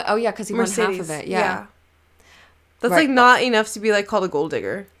 Or he won. Oh yeah, because he won half of it. Yeah. That's Right. like not enough to be like called a gold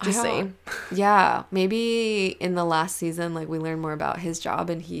digger. Just I don't- saying. Yeah, maybe in the last season, like we learn more about his job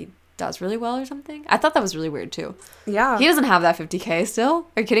and he does really well or something. I thought that was really weird too. Yeah. He doesn't have that 50K still.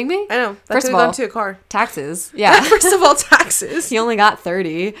 Are you kidding me? I know. That First could of have all, gone to a car. taxes. Yeah. First of all, taxes. He only got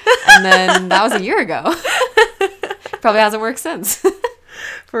 30, and then that was a year ago. Probably hasn't worked since.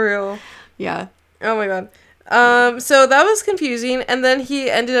 For real. Yeah. Oh my god. So that was confusing. And then he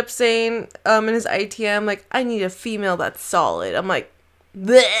ended up saying, in his ITM, like, I need a female that's solid. I'm like,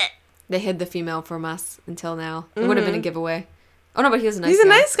 bleh. They hid the female from us until now. It would have been a giveaway. Oh no, but he was a nice He's guy. a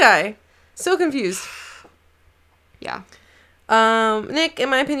nice guy. So confused. Yeah. Nick, in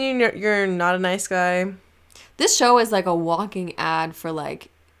my opinion, you're not a nice guy. This show is like a walking ad for like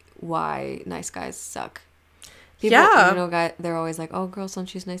why nice guys suck. People, Yeah. They're always like, oh, girls don't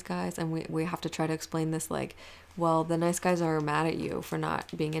choose nice guys. And we have to try to explain this like, well, the nice guys are mad at you for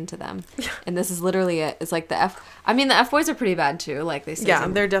not being into them. And this is literally it. It's like the F-boys are pretty bad too. Like they say Yeah,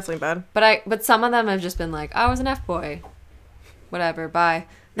 some- they're definitely bad. But some of them have just been like, I was an F-boy. Whatever, bye.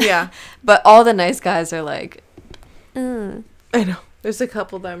 Yeah. But all the nice guys are like, I know. There's a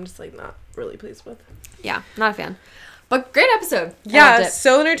couple that I'm just like not really pleased with. yeah, not a fan. But great episode. I Yeah, loved it.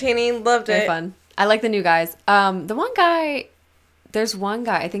 so entertaining. Loved Very it. fun. I like the new guys. The one guy, there's one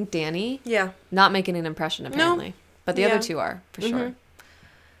guy, I think Danny, Yeah. not making an impression apparently. But the Yeah. other two are, for sure.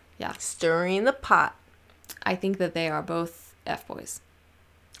 Yeah. Stirring the pot. I think that they are both F-boys.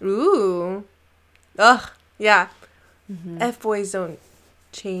 Ooh. Ugh. Yeah. F-boys don't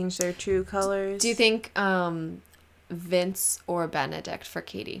change their true colors. Do you think Vince or Benedict for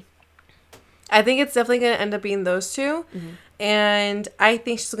Katie? I think it's definitely going to end up being those two. And I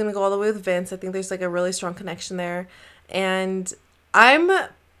think she's going to go all the way with Vince. I think there's like a really strong connection there. And I'm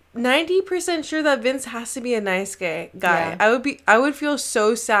 90% sure that Vince has to be a nice guy. Yeah. I would feel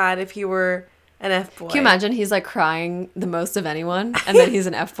so sad if he were an F-boy. Can you imagine he's like crying the most of anyone and then he's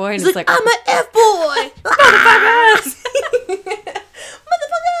an F-boy and He's it's like, like, I'm an F-boy! Motherfuckers!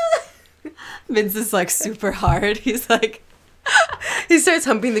 Motherfucker! Vince is like super hard. He's like, He starts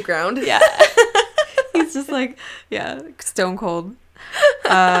humping the ground. yeah. He's just like, yeah, stone cold.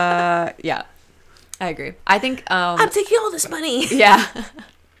 Yeah. I agree. I think I'm taking all this money. yeah.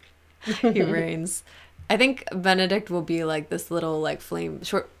 He reigns. I think Benedict will be like this little like flame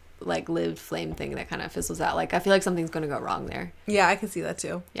short like lived flame thing that kind of fizzles out. Like I feel like something's gonna go wrong there. Yeah, I can see that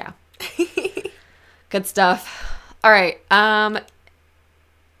too. Yeah. Good stuff. All right.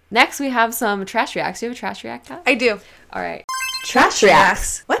 Next we have some trash reacts. Do you have a trash react, Kat? I do. All right. Trash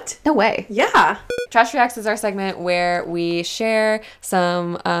reacts. What? No way. Yeah. Trash Reacts is our segment where we share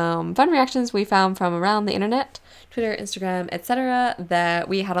some fun reactions we found from around the internet, Twitter, Instagram, etc. that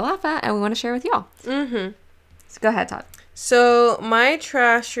we had a laugh at and we want to share with y'all. Mm-hmm. So go ahead, Todd. So my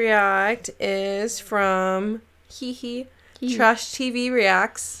trash react is from Trash TV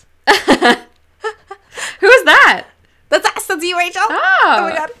Reacts. Who is that? That's you, Rachel. Oh,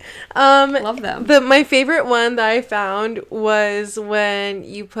 my god. Love them. My favorite one that I found was when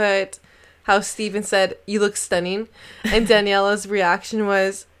you put how Steven said, "You look stunning," and Daniela's reaction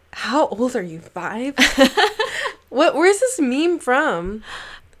was, "How old are you? 5?" Where's this meme from?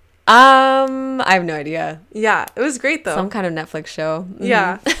 I have no idea. Yeah, it was great though. Some kind of Netflix show.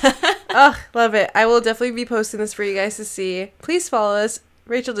 Yeah. Ugh, love it. I will definitely be posting this for you guys to see. Please follow us.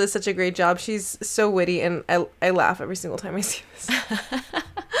 Rachel does such a great job. She's so witty, and I laugh every single time I see this.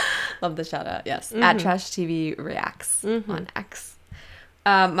 Love the shout out. Yes. At Trash TV Reacts on X.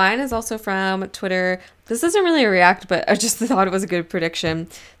 Mine is also from Twitter. This isn't really a react, but I just thought it was a good prediction.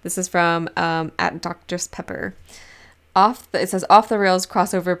 This is from at Dr. Pepper. It says off the rails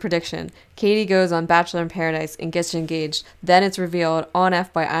crossover prediction. Katie goes on Bachelor in Paradise and gets engaged. Then it's revealed on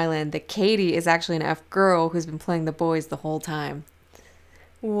FBoy Island that Katie is actually an F girl who's been playing the boys the whole time.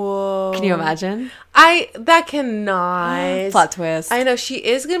 Whoa. Can you imagine? That cannot. Plot twist. I know she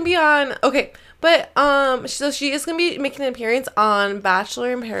is gonna be on. Okay, but so she is gonna be making an appearance on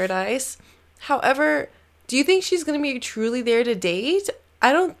Bachelor in Paradise. However, do you think she's gonna be truly there to date?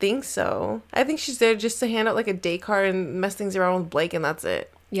 I don't think so. I think she's there just to hand out like a date card and mess things around with Blake, and that's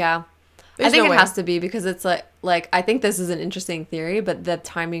it. Yeah. There's I think no it way. has to be because it's like I think this is an interesting theory, but the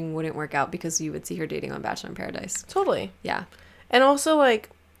timing wouldn't work out because you would see her dating on Bachelor in Paradise. Totally. Yeah. And also, like,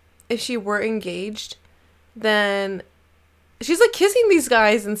 if she were engaged, then she's like kissing these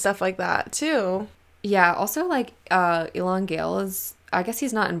guys and stuff like that too. Yeah. Also, like, Elon Gale is, I guess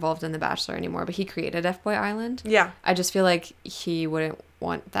he's not involved in The Bachelor anymore, but he created FBoy Island. Yeah. I just feel like he wouldn't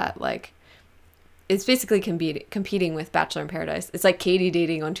want that, like, it's basically competing with Bachelor in Paradise. It's like Katie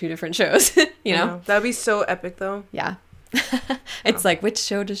dating on two different shows, you know? That'd be so epic, though. Yeah. It's like, which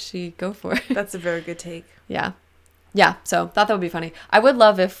show does she go for? That's a very good take. Yeah. Yeah. So thought that would be funny. I would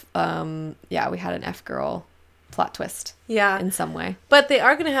love if, we had an F girl plot twist. Yeah. In some way. But they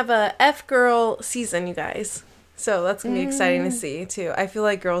are going to have a F girl season, you guys. So that's going to be exciting to see, too. I feel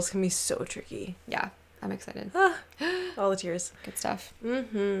like girls can be so tricky. Yeah. I'm excited. All the tears. Good stuff.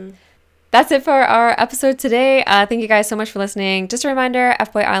 Mm-hmm. That's it for our episode today. Thank you guys so much for listening. Just a reminder,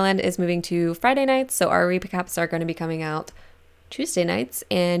 FBoy Island is moving to Friday nights, so our recaps are going to be coming out Tuesday nights,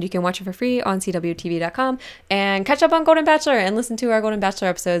 and you can watch it for free on cwtv.com and catch up on Golden Bachelor and listen to our Golden Bachelor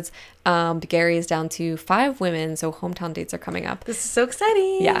episodes. Gary is down to 5 women, so hometown dates are coming up. This is so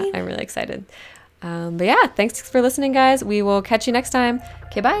exciting. Yeah, I'm really excited. But yeah, thanks for listening, guys. We will catch you next time.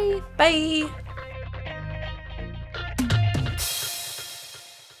 Okay, bye. Bye.